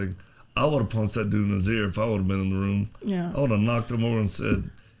disgusting. I would have punched that dude in his ear if I would have been in the room. Yeah. I would have knocked him over and said,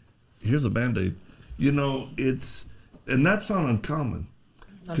 "Here's a Band-Aid." You know, and that's not uncommon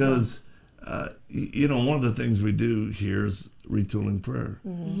because, one of the things we do here is retooling prayer.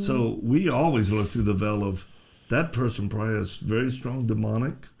 So we always look through the veil of that person probably has very strong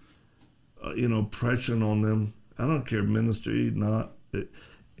demonic, oppression on them. I don't care ministry, not,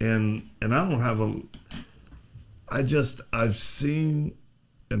 and I don't have I've seen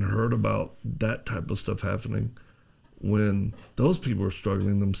and heard about that type of stuff happening when those people are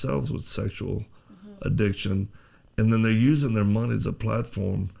struggling themselves with sexual addiction, and then they're using their money as a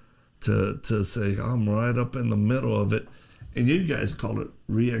platform to say, I'm right up in the middle of it. And you guys call it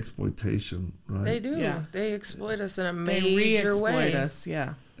re-exploitation, right? They do. Yeah. They exploit us in a They major re-exploit way. us,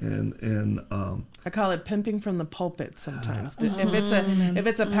 yeah. And I call it pimping from the pulpit sometimes. If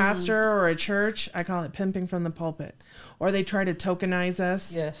it's a pastor or a church, I call it pimping from the pulpit. Or they try to tokenize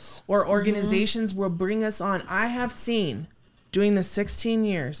us. Yes. Or organizations will bring us on. I have seen, doing this 16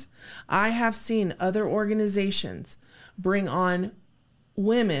 years, I have seen other organizations bring on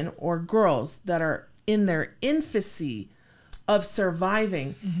women or girls that are in their infancy of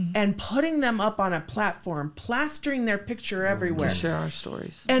surviving and putting them up on a platform, plastering their picture everywhere. To share our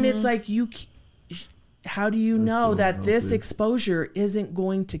stories. And it's like, how do you know so that this healthy. exposure isn't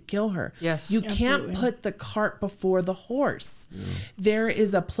going to kill her? Yes. You can't Absolutely. put the cart before the horse. There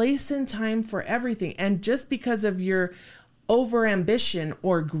is a place and time for everything. And just because of your overambition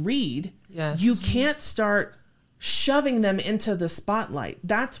or greed, Yes. you can't start shoving them into the spotlight.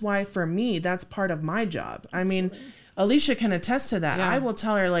 That's why, for me, that's part of my job. I mean, Alicia can attest to that. Yeah. I will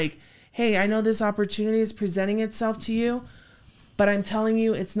tell her, like, hey, I know this opportunity is presenting itself to you, but I'm telling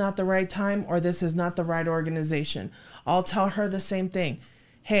you it's not the right time, or this is not the right organization. I'll tell her the same thing.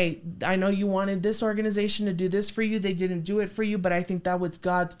 Hey, I know you wanted this organization to do this for you. They didn't do it for you, but I think that was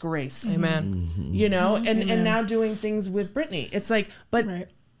God's grace. Amen. You know, and now doing things with Brittany. It's like, but Right.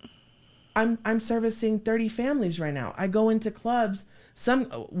 I'm servicing 30 families right now. I go into clubs.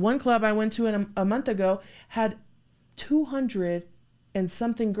 One club I went to a month ago had 200 and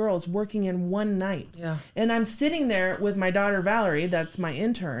something girls working in one night. Yeah. And I'm sitting there with my daughter Valerie, that's my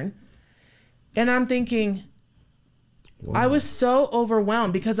intern, and I'm thinking, I was so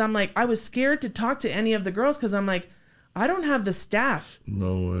overwhelmed because I'm like, I was scared to talk to any of the girls because I'm like, I don't have the staff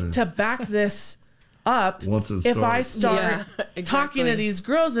no way. to back this up Once it if I starts. start Yeah, exactly. talking to these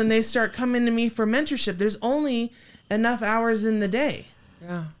girls and they start coming to me for mentorship. There's only enough hours in the day.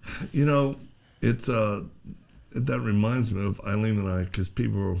 Yeah. You know, it's that reminds me of Eileen and I, because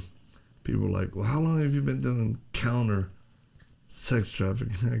people are like, well, how long have you been doing counter sex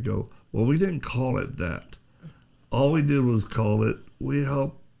trafficking? I go, well, we didn't call it that. All we did was call it, we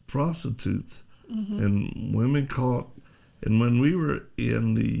help prostitutes. And women caught, and when we were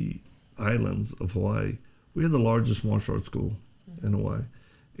in the islands of Hawaii, we had the largest martial arts school in Hawaii,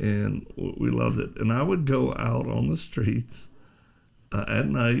 and we loved it. And I would go out on the streets at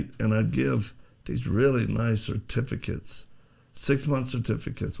night, and I'd give these really nice certificates, 6-month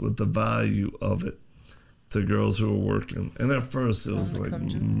certificates with the value of it to girls who were working. And at first it was like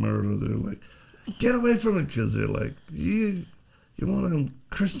murder. They're like, get away from it, because they're like, you one of them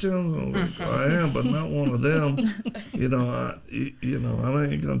Christians? I was like, I am, but not one of them. I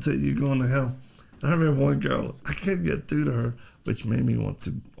ain't gonna tell you you're going to hell. And I remember one girl, I couldn't get through to her, which made me want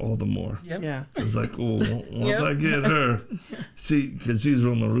to all the more. Yep. Yeah. It's like, oh, once I get her, because she's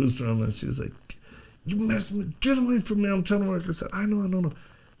on the rooster, and she was like, you messing with, get away from me, I'm trying to work. I said, I know.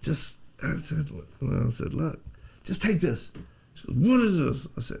 I said, look, just take this. She goes, what is this?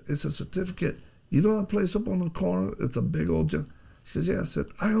 I said, it's a certificate. You know that place up on the corner? It's a big old gym. She goes, yeah. I said,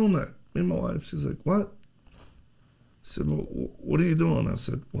 I own that. Me and my wife. She's like, what? I said, well, what are you doing? I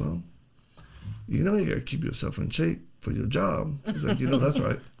said, well, you got to keep yourself in shape for your job. She's like, that's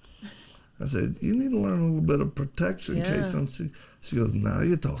right. I said, you need to learn a little bit of protection in case something. She goes, now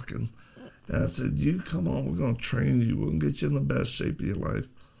you're talking. And I said, you come on, we're going to train you. We're going to get you in the best shape of your life.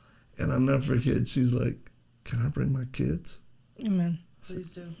 And I'll never forget, she's like, can I bring my kids? Amen.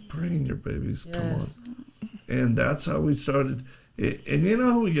 Please do. Bring your babies, Yes. come on. And that's how we started. And you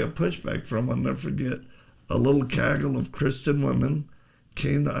know who we got pushback from? I'll never forget. A little gaggle of Christian women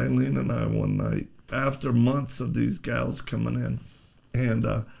came to Eileen and I one night after months of these gals coming in. And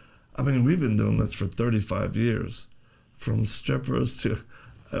we've been doing this for 35 years, from strippers to,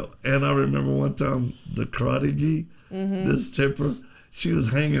 and I remember one time the karate gi, this stripper, she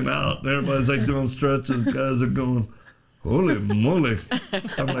was hanging out and everybody's like doing stretches, guys are going, holy moly.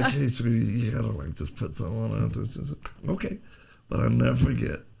 So I'm like, hey, sweetie, you gotta like just put something on it. She's like, okay. But I'll never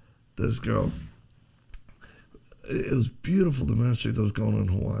forget this girl. It was beautiful, the ministry that was going on in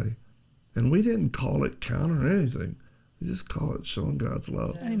Hawaii. And we didn't call it counter or anything. We just call it showing God's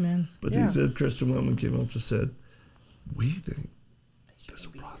love. Amen. But these Christian women came up and said, we think there's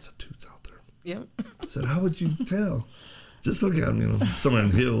prostitutes out there. Yep. I said, how would you tell? Just look at me, somewhere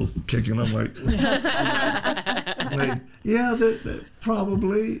in heels kicking. I'm like, yeah, that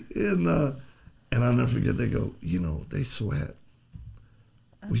probably. And I'll never forget, they go, they sweat.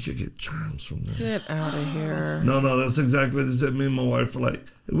 We could get germs from them. Get out of here. No, that's exactly what they said. Me and my wife were like,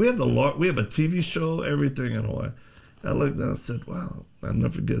 we have a TV show, everything in Hawaii. I looked down and said, wow, I'll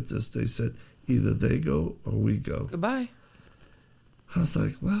never forget this. They said, either they go or we go. Goodbye. I was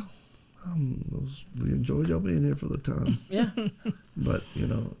like, well, we enjoyed y'all being here for the time. Yeah. But,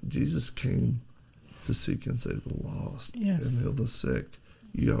 Jesus came to seek and save the lost and heal the sick.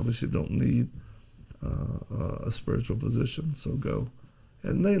 You obviously don't need a spiritual physician, so go.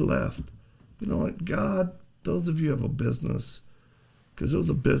 And they left. You know what? God, those of you who have a business, because it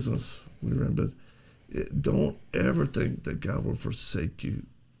was a business, we were in business, don't ever think that God will forsake you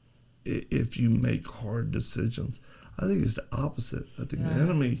if you make hard decisions. I think it's the opposite. I think the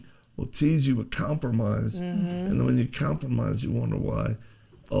enemy will tease you with compromise, and then when you compromise, you wonder why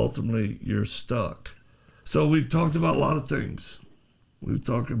ultimately you're stuck. So we've talked about a lot of things. We've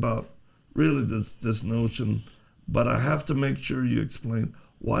talked about really this notion, but I have to make sure you explain,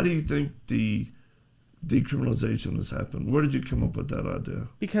 why do you think the decriminalization has happened? Where did you come up with that idea?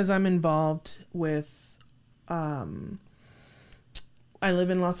 Because I'm involved with, I live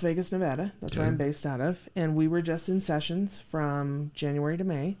in Las Vegas, Nevada. That's where I'm based out of. And we were just in sessions from January to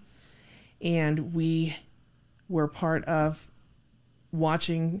May. And we were part of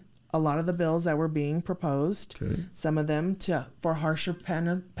watching a lot of the bills that were being proposed. Okay. Some of them for harsher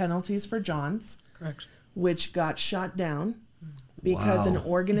penalties for Johns. Correct. Which got shot down because an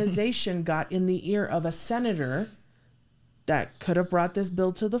organization got in the ear of a senator that could have brought this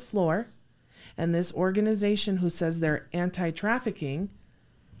bill to the floor. And this organization, who says they're anti-trafficking,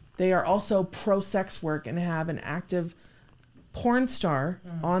 they are also pro-sex work and have an active porn star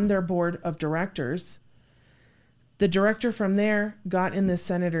on their board of directors. The director from there got in the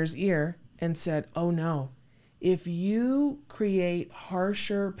senator's ear and said, oh no, if you create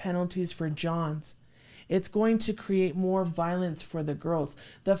harsher penalties for Johns, It's going to create more violence for the girls.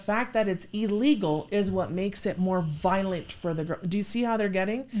 The fact that it's illegal is what makes it more violent for the girls. Do you see how they're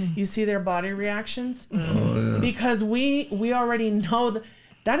getting? You see their body reactions? Oh, yeah. Because we already know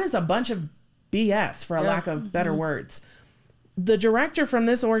that is a bunch of BS, for a lack of better words. The director from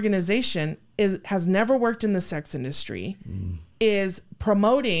this organization has never worked in the sex industry, is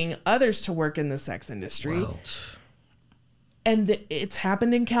promoting others to work in the sex industry. Wow. And it's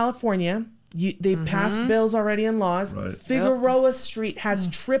happened in California. They passed bills already and laws. Right. Figueroa Street has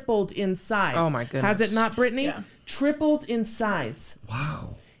tripled in size. Oh, my goodness. Has it not, Brittany? Yeah. Tripled in size.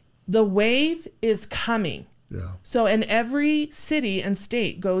 Wow. The wave is coming. Yeah. So, and every city and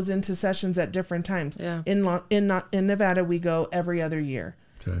state goes into sessions at different times. Yeah. In Nevada, we go every other year.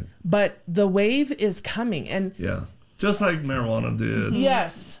 Okay. But the wave is coming, and Yeah. Just like marijuana did.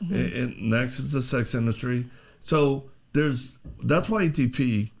 yes, And next is the sex industry. So that's why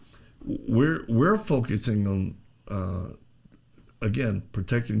ATP, we're focusing on again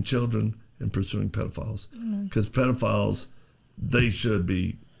protecting children and pursuing pedophiles, because pedophiles, they should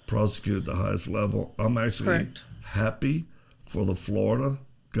be prosecuted at the highest level. I'm actually Correct. happy for the Florida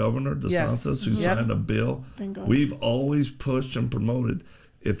governor DeSantis, Yes. who Yep. signed a bill. Thank God. We've always pushed and promoted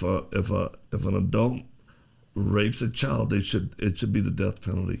if an adult rapes a child, it should be the death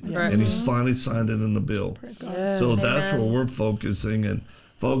penalty. Yes. And he's finally signed it in the bill. Praise God. Yes. So that's where we're focusing. And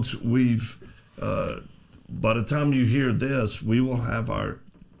folks, we've by the time you hear this, we will have our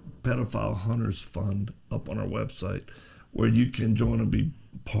Pedophile Hunters Fund up on our website, where you can join and be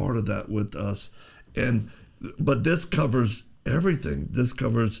part of that with us. But this covers everything. This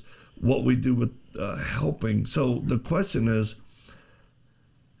covers what we do with helping. So the question is,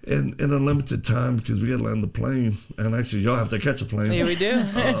 in a limited time, because we got to land the plane, and actually y'all have to catch a plane. Yeah, we do.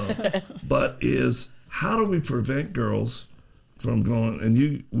 But is, how do we prevent girls from going?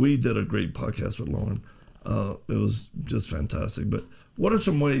 And we did a great podcast with Lauren. It was just fantastic. But what are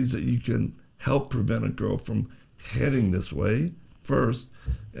some ways that you can help prevent a girl from heading this way first?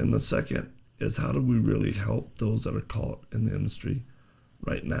 And the second is, how do we really help those that are caught in the industry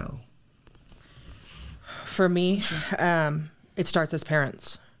right now? For me, it starts as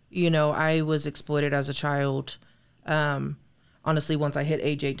parents. You know, I was exploited as a child. Honestly, once I hit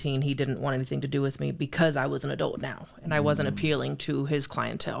age 18, he didn't want anything to do with me because I was an adult now and I wasn't appealing to his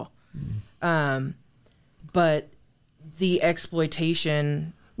clientele. But the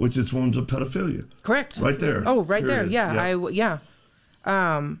exploitation, Which is forms of pedophilia. correct? Right there. Oh, right there. Period.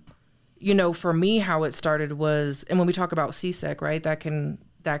 Yeah. You know, for me, how it started was, and when we talk about CSEC, right, that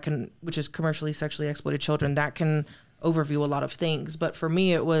can, which is commercially sexually exploited children, that can overview a lot of things. But for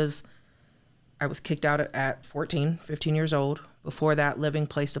me, it was, I was kicked out at 14, 15 years old. Before that, living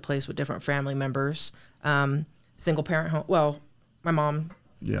place to place with different family members, single parent home. Well, my mom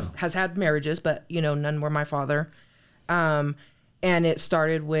has had marriages, but, you know, none were my father. And it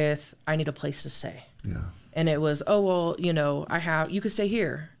started with, I need a place to stay. Yeah. And it was, oh, well, you know, you could stay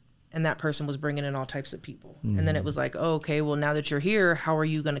here. And that person was bringing in all types of people. And then it was like, oh, okay, well, now that you're here, how are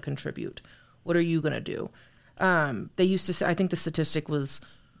you going to contribute? What are you going to do? They used to say, I think the statistic was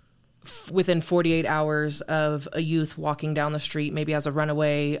within 48 hours of a youth walking down the street, maybe as a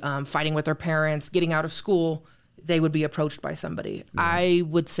runaway, fighting with their parents, getting out of school, they would be approached by somebody. Yeah. I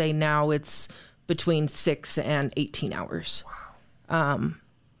would say now it's between 6 and 18 hours. Wow.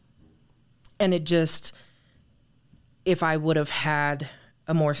 And it just, if I would have had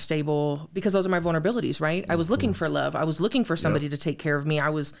a more stable, because those are my vulnerabilities, right? I was looking for love. I was looking for somebody to take care of me. I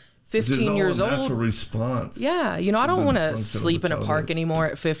was 15 years old. Natural response. Yeah. You know, I don't want to sleep in a park anymore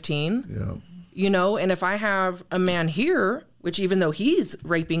at 15. Yeah. You know, and if I have a man here, which even though he's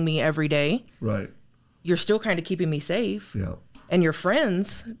raping me every day, right, you're still kind of keeping me safe. Yeah. And your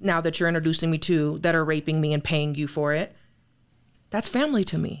friends, now that you're introducing me to, that are raping me and paying you for it, that's family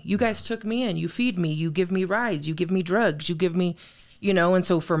to me. You guys took me in, you feed me, you give me rides, you give me drugs, you give me, you know, and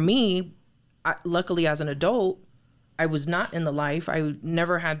so for me, luckily as an adult, I was not in the life. I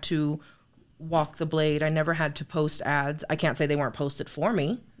never had to walk the blade. I never had to post ads. I can't say they weren't posted for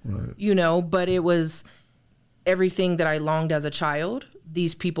me, right, you know, but it was everything that I longed as a child.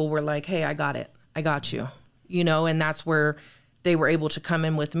 These people were like, hey, I got it. I got you, you know, and that's where they were able to come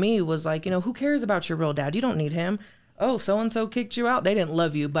in with me, was like, you know, who cares about your real dad? You don't need him. Oh, so-and-so kicked you out. They didn't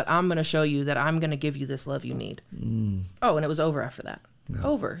love you, but I'm going to show you that I'm going to give you this love you need. Oh, and it was over after that. Yeah.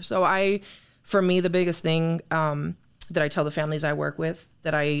 Over. So for me, the biggest thing that I tell the families I work with,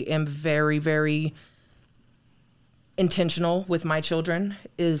 that I am very, very intentional with my children,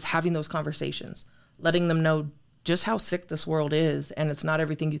 is having those conversations, letting them know just how sick this world is, and it's not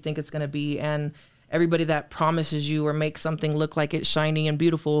everything you think it's going to be. And everybody that promises you or makes something look like it's shiny and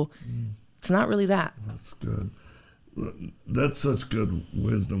beautiful, It's not really that. That's good. That's such good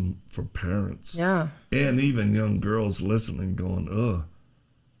wisdom for parents. Yeah. And even young girls listening going, ugh.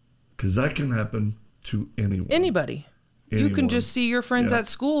 Because that can happen to anyone. Anybody. You can just see your friends at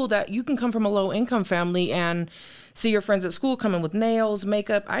school that you can come from a low income family and see your friends at school coming with nails,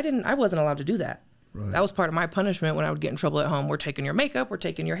 makeup. I wasn't allowed to do that. Right. That was part of my punishment when I would get in trouble at home. We're taking your makeup, we're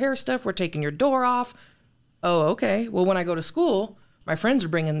taking your hair stuff, we're taking your door off. Oh, okay. Well, when I go to school, my friends are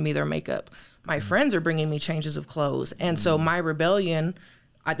bringing me their makeup. My friends are bringing me changes of clothes. And so my rebellion,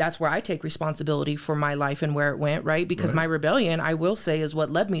 that's where I take responsibility for my life and where it went, right? Because my rebellion, I will say, is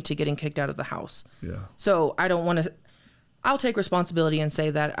what led me to getting kicked out of the house. Yeah. So I don't want to, I'll take responsibility and say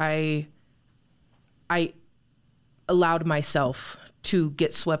that I allowed myself to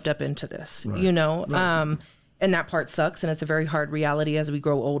get swept up into this, you know? Right. And that part sucks, and it's a very hard reality as we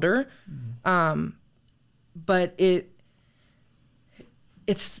grow older. But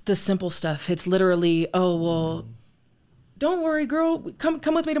it's the simple stuff. It's literally, oh, well, don't worry, girl. Come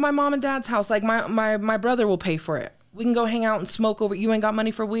with me to my mom and dad's house. Like, my brother will pay for it. We can go hang out and smoke over. You ain't got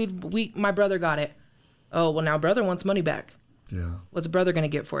money for weed? My brother got it. Oh, well, now brother wants money back. Yeah. What's brother going to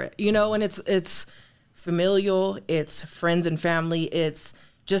get for it? You know, and it's familial. It's friends and family. It's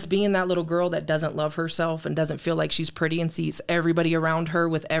just being that little girl that doesn't love herself and doesn't feel like she's pretty and sees everybody around her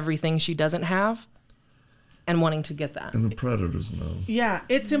with everything she doesn't have and wanting to get that. And the predators know. Yeah,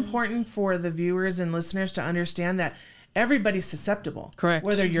 it's important for the viewers and listeners to understand that everybody's susceptible. Correct.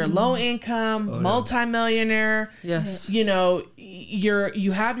 Whether you're low income, multimillionaire, yes, you know,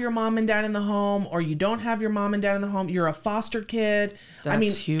 you have your mom and dad in the home, or you don't have your mom and dad in the home. You're a foster kid.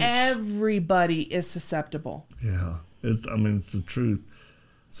 That's huge. Everybody is susceptible. Yeah, it's the truth.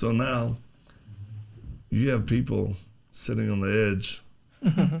 So now you have people sitting on the edge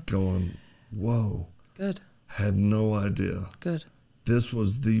going, whoa. Good. Had no idea. Good. This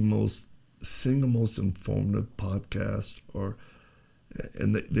was the single most informative podcast,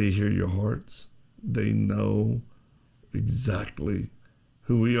 and they hear your hearts. They know exactly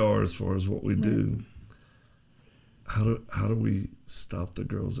who we are as far as what we do. How do we stop the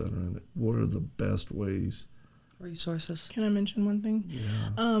girls that are in it? What are the best ways? Resources. Can I mention one thing?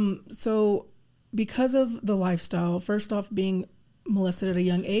 Yeah. So because of the lifestyle, first off, being molested at a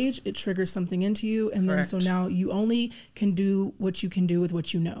young age, it triggers something into you, and then so now you only can do what you can do with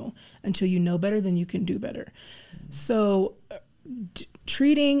what you know. Until you know better, then you can do better. So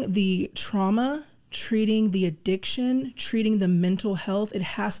treating the trauma, treating the addiction, treating the mental health, it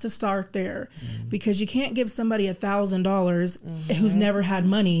has to start there, because you can't give somebody $1,000 who's never had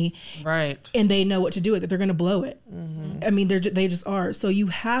money, right, and they know what to do with it. They're going to blow it. I mean, they just are. So you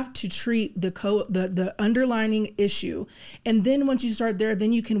have to treat the underlying issue, and then once you start there,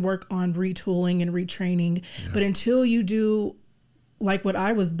 then you can work on retooling and retraining. Yeah. But until you do, like what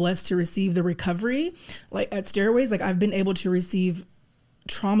I was blessed to receive, the recovery, like at Stairways, like I've been able to receive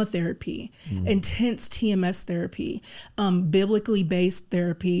trauma therapy, intense TMS therapy, biblically based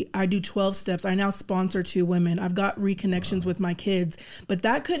therapy. I do 12 steps. I now sponsor 2 women. I've got reconnections with my kids, but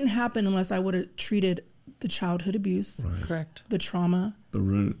that couldn't happen unless I would have treated the childhood abuse, correct, the trauma, the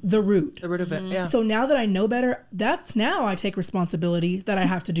root of it. Yeah. So now that I know better, now I take responsibility that I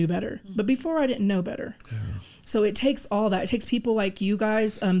have to do better. But before I didn't know better. Yeah. So it takes all that. It takes people like you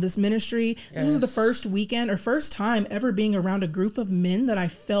guys, this ministry. This was the first weekend or first time ever being around a group of men that I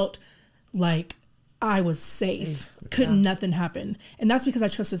felt like I was safe. Nothing happen. And that's because I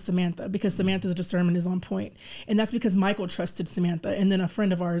trusted Samantha, because Samantha's discernment is on point. And that's because Michael trusted Samantha. And then a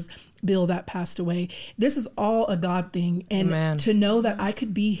friend of ours, Bill, that passed away. This is all a God thing. And to know that I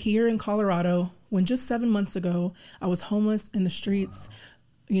could be here in Colorado when just 7 months ago, I was homeless in the streets,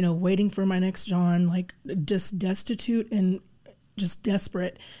 you know, waiting for my next John, like just destitute and just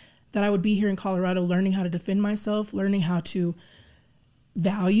desperate, that I would be here in Colorado learning how to defend myself, learning how to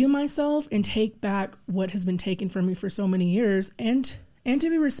value myself and take back what has been taken from me for so many years, and to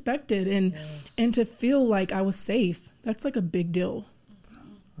be respected and to feel like I was safe. That's like a big deal.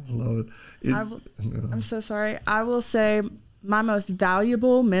 I love it. I'm so sorry. I will say my most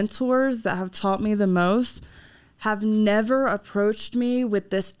valuable mentors that have taught me the most have never approached me with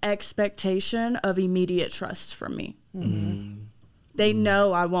this expectation of immediate trust from me. They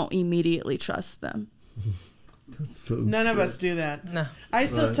know I won't immediately trust them. So None of us do that. No. I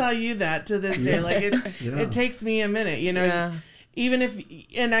still tell you that to this day. Like it takes me a minute, you know. Yeah. Even if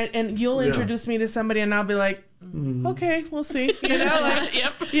and you'll introduce me to somebody and I'll be like, okay, we'll see. You know,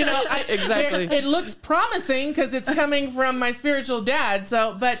 like you know, exactly. It looks promising because it's coming from my spiritual dad.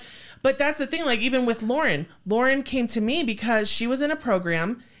 So, but that's the thing. Like even with Lauren came to me because she was in a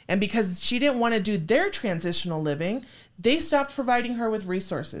program, and because she didn't want to do their transitional living, They stopped providing her with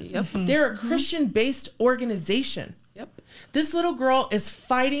resources. Yep. They're a Christian-based organization. Yep. This little girl is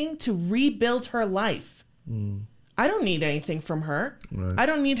fighting to rebuild her life. I don't need anything from her. Right. I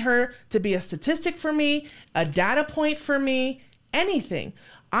don't need her to be a statistic for me, a data point for me, anything.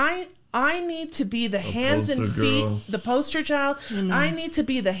 I need to be the hands and poster feet, girl. the poster child. I need to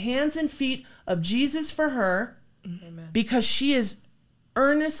be the hands and feet of Jesus for her. Amen. Because she is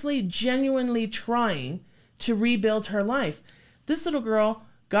earnestly, genuinely trying to rebuild her life. This little girl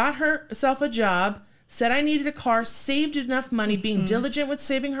got herself a job, said I needed a car, saved enough money, being diligent with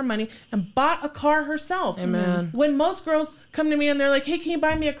saving her money, and bought a car herself. Amen. When most girls come to me and they're like, hey, can you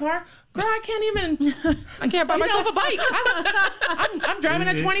buy me a car? Girl, I can't even. I can't buy myself a bike. I'm driving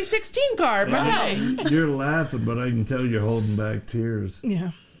a 2016 car myself. You're laughing, but I can tell you're holding back tears.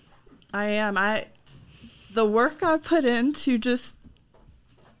 Yeah. I am. The work I put into just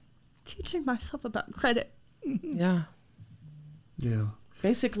teaching myself about credit. Yeah. Yeah.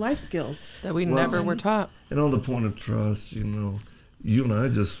 Basic life skills. That we never were taught. And on the point of trust, you know, you and I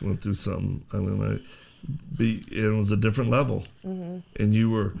just went through something. I mean, it was a different level, and and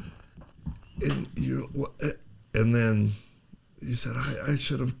then you said, I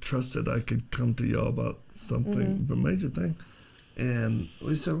should have trusted I could come to y'all about something, the major thing. And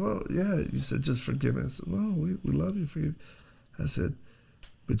we said, well, yeah. You said, just forgive me. I said, well, we love you for you. I said,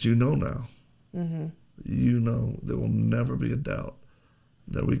 but you know now. You know there will never be a doubt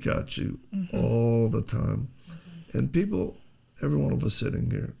that we got you all the time. And people, every one of us sitting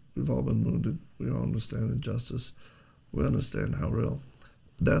here, we've all been wounded. We all understand injustice. We understand how real.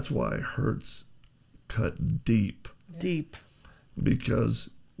 That's why it hurts cut deep. Deep. Because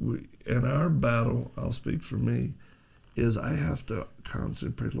in our battle, I'll speak for me, is I have to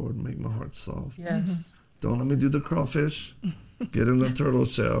constantly pray, Lord, make my heart soft. Yes. Don't let me do the crawfish, get in the turtle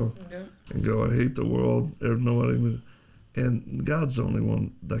shell, and go, I hate the world. There's nobody. And God's the only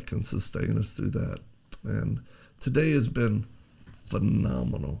one that can sustain us through that. And today has been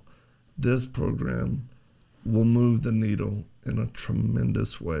phenomenal. This program will move the needle in a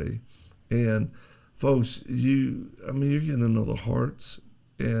tremendous way. And folks, you're getting to know the hearts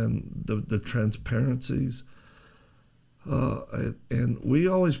and the transparencies. And we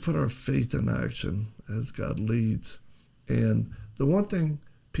always put our faith in action as God leads. And the one thing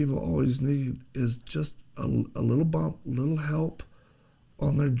people always need is just a little bump, little help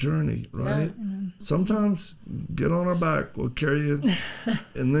on their journey, right? Yeah. Sometimes get on our back, we'll carry you,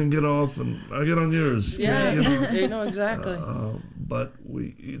 and then get off, and I get on yours. Yeah, You know? exactly. But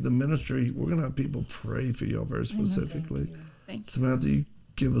the ministry, we're gonna have people pray for you very specifically. Thank you. Samantha, you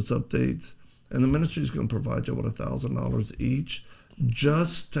give us updates, and the ministry is going to provide you with $1,000 each,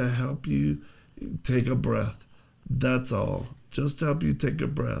 just to help you take a breath. That's all, just to help you take a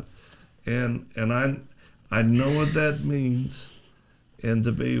breath, and I know what that means, and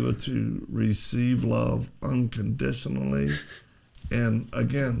to be able to receive love unconditionally. And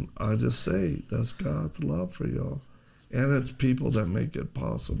again, I just say that's God's love for y'all, and it's people that make it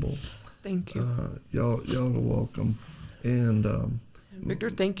possible. Thank you. Y'all are welcome. And Victor,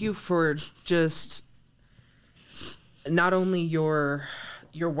 thank you for just not only your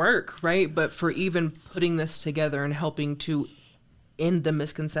work, right, but for even putting this together and helping to end the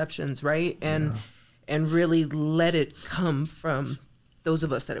misconceptions, right, and really let it come from those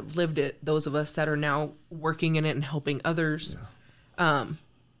of us that have lived it, those of us that are now working in it and helping others. To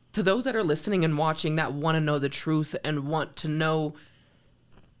those that are listening and watching that want to know the truth and want to know,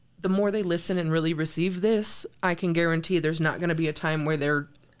 the more they listen and really receive this, I can guarantee there's not going to be a time where they're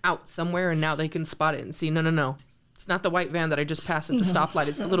out somewhere and now they can spot it and see, no. It's not the white van that I just passed at the stoplight.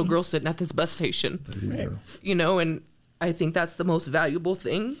 It's the little girl sitting at this bus station. You know, and I think that's the most valuable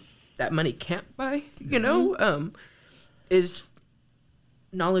thing that money can't buy, is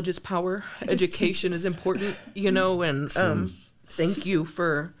knowledge is power. Education is important, and thank you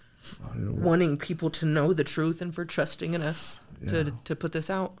for wanting people to know the truth and for trusting in us to put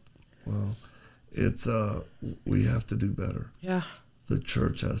this out. Well, it's we have to do better. Yeah. The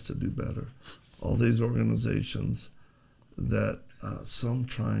church has to do better. All these organizations that some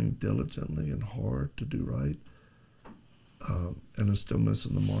trying diligently and hard to do right, and are still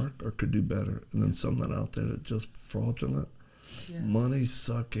missing the mark or could do better. And then some that out there that just fraudulent, money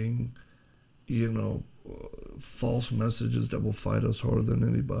sucking, false messages that will fight us harder than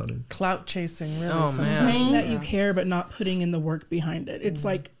anybody. Clout chasing, really. Oh, sometimes. man. Saying that you care but not putting in the work behind it. It's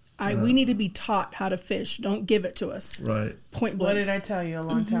like we need to be taught how to fish. Don't give it to us. Right. Point What blank. did I tell you a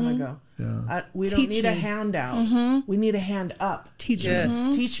long time ago? Yeah. We don't Teach need a me. handout. We need a hand up. Teach me.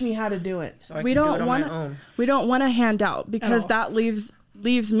 Yes. Teach me how to do it. So I We can do don't it on want my own. we don't want a handout because all. that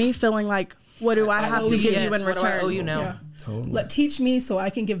leaves me feeling like what do I have to give you in What do I return? owe you now? Yeah. Totally. Teach me so I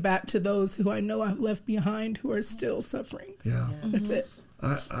can give back to those who I know I've left behind who are still suffering. Yeah. That's it.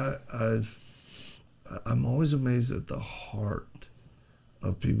 I'm always amazed at the heart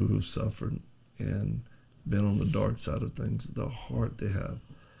of people who've suffered and been on the dark side of things, the heart they have.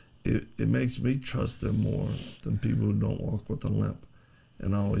 It makes me trust them more than people who don't walk with a limp.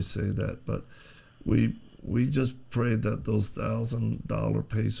 And I always say that. But we just pray that those $1,000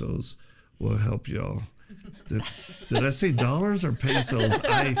 pesos will help y'all. Did I say dollars or pesos?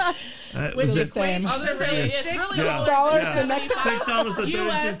 Was it Same. I was gonna say it's really $6 to Mexico.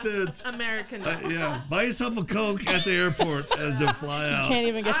 $6.32. American. Yeah, buy yourself a Coke at the airport as you fly out. Can't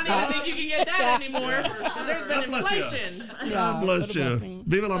even get I don't even think you can get that anymore because there's been God bless you. inflation. God bless you.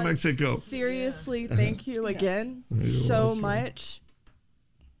 Viva la Mexico. Seriously, thank you again so much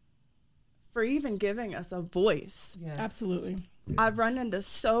for even giving us a voice. Yes. Absolutely. I've run into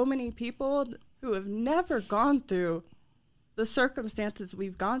so many people who have never gone through the circumstances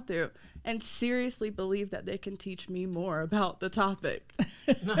we've gone through and seriously believe that they can teach me more about the topic.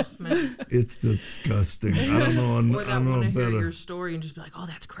 Man. It's disgusting. I don't know. Or I that don't want know to hear better. your story and just be like, oh,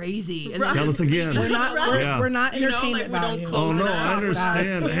 that's crazy. And Right. Tell us again. We're not You know, entertainment like, we don't value. close Oh no, it I out.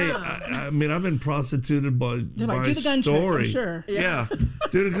 understand. Hey, I mean, I've been prostituted by They're like, my do the gun trick, I'm story. sure. Yeah,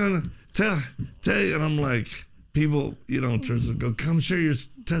 do the gun. Tell you, and I'm like, people, church will go, come share your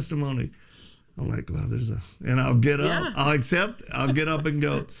testimony. I'm like, well, and I'll get up, Yeah. I'll accept, I'll get up and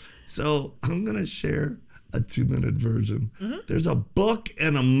go. So I'm gonna share a 2-minute version. There's a book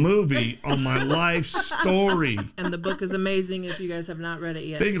and a movie on my life story. And the book is amazing if you guys have not read it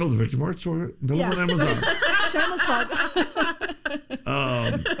yet. Bingo, the Victor Mark story. Go on Amazon. Shameless plug.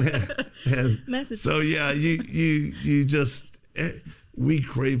 And Message. so yeah, you just we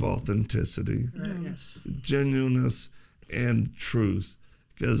crave authenticity, genuineness, and truth.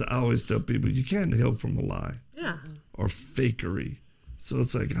 Because I always tell people you can't heal from a lie Yeah. or fakery. So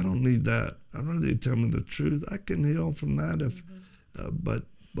it's like I don't need that. I'd rather you tell me the truth. I can heal from that if, but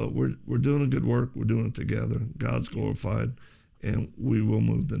we're doing a good work. We're doing it together. God's glorified, and we will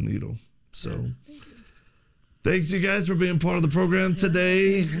move the needle. So. Thanks, you guys, for being part of the program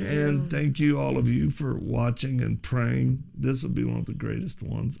today. And thank you, all of you, for watching and praying. This will be one of the greatest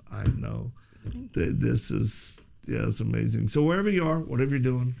ones I know. This is, it's amazing. So wherever you are, whatever you're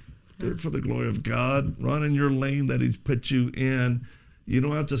doing, do it for the glory of God. Run in your lane that he's put you in. You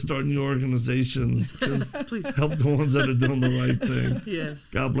don't have to start new organizations. Just Please. help the ones that are doing the right thing.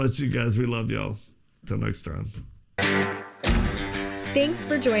 Yes. God bless you guys. We love y'all. Till next time. Thanks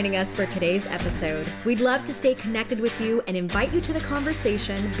for joining us for today's episode. We'd love to stay connected with you and invite you to the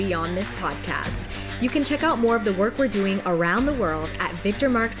conversation beyond this podcast. You can check out more of the work we're doing around the world at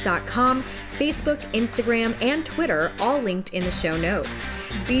victormarks.com, Facebook, Instagram, and Twitter, all linked in the show notes.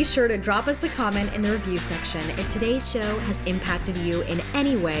 Be sure to drop us a comment in the review section if today's show has impacted you in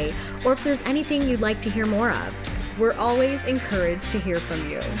any way, or if there's anything you'd like to hear more of. We're always encouraged to hear from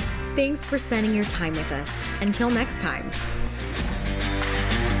you. Thanks for spending your time with us. Until next time.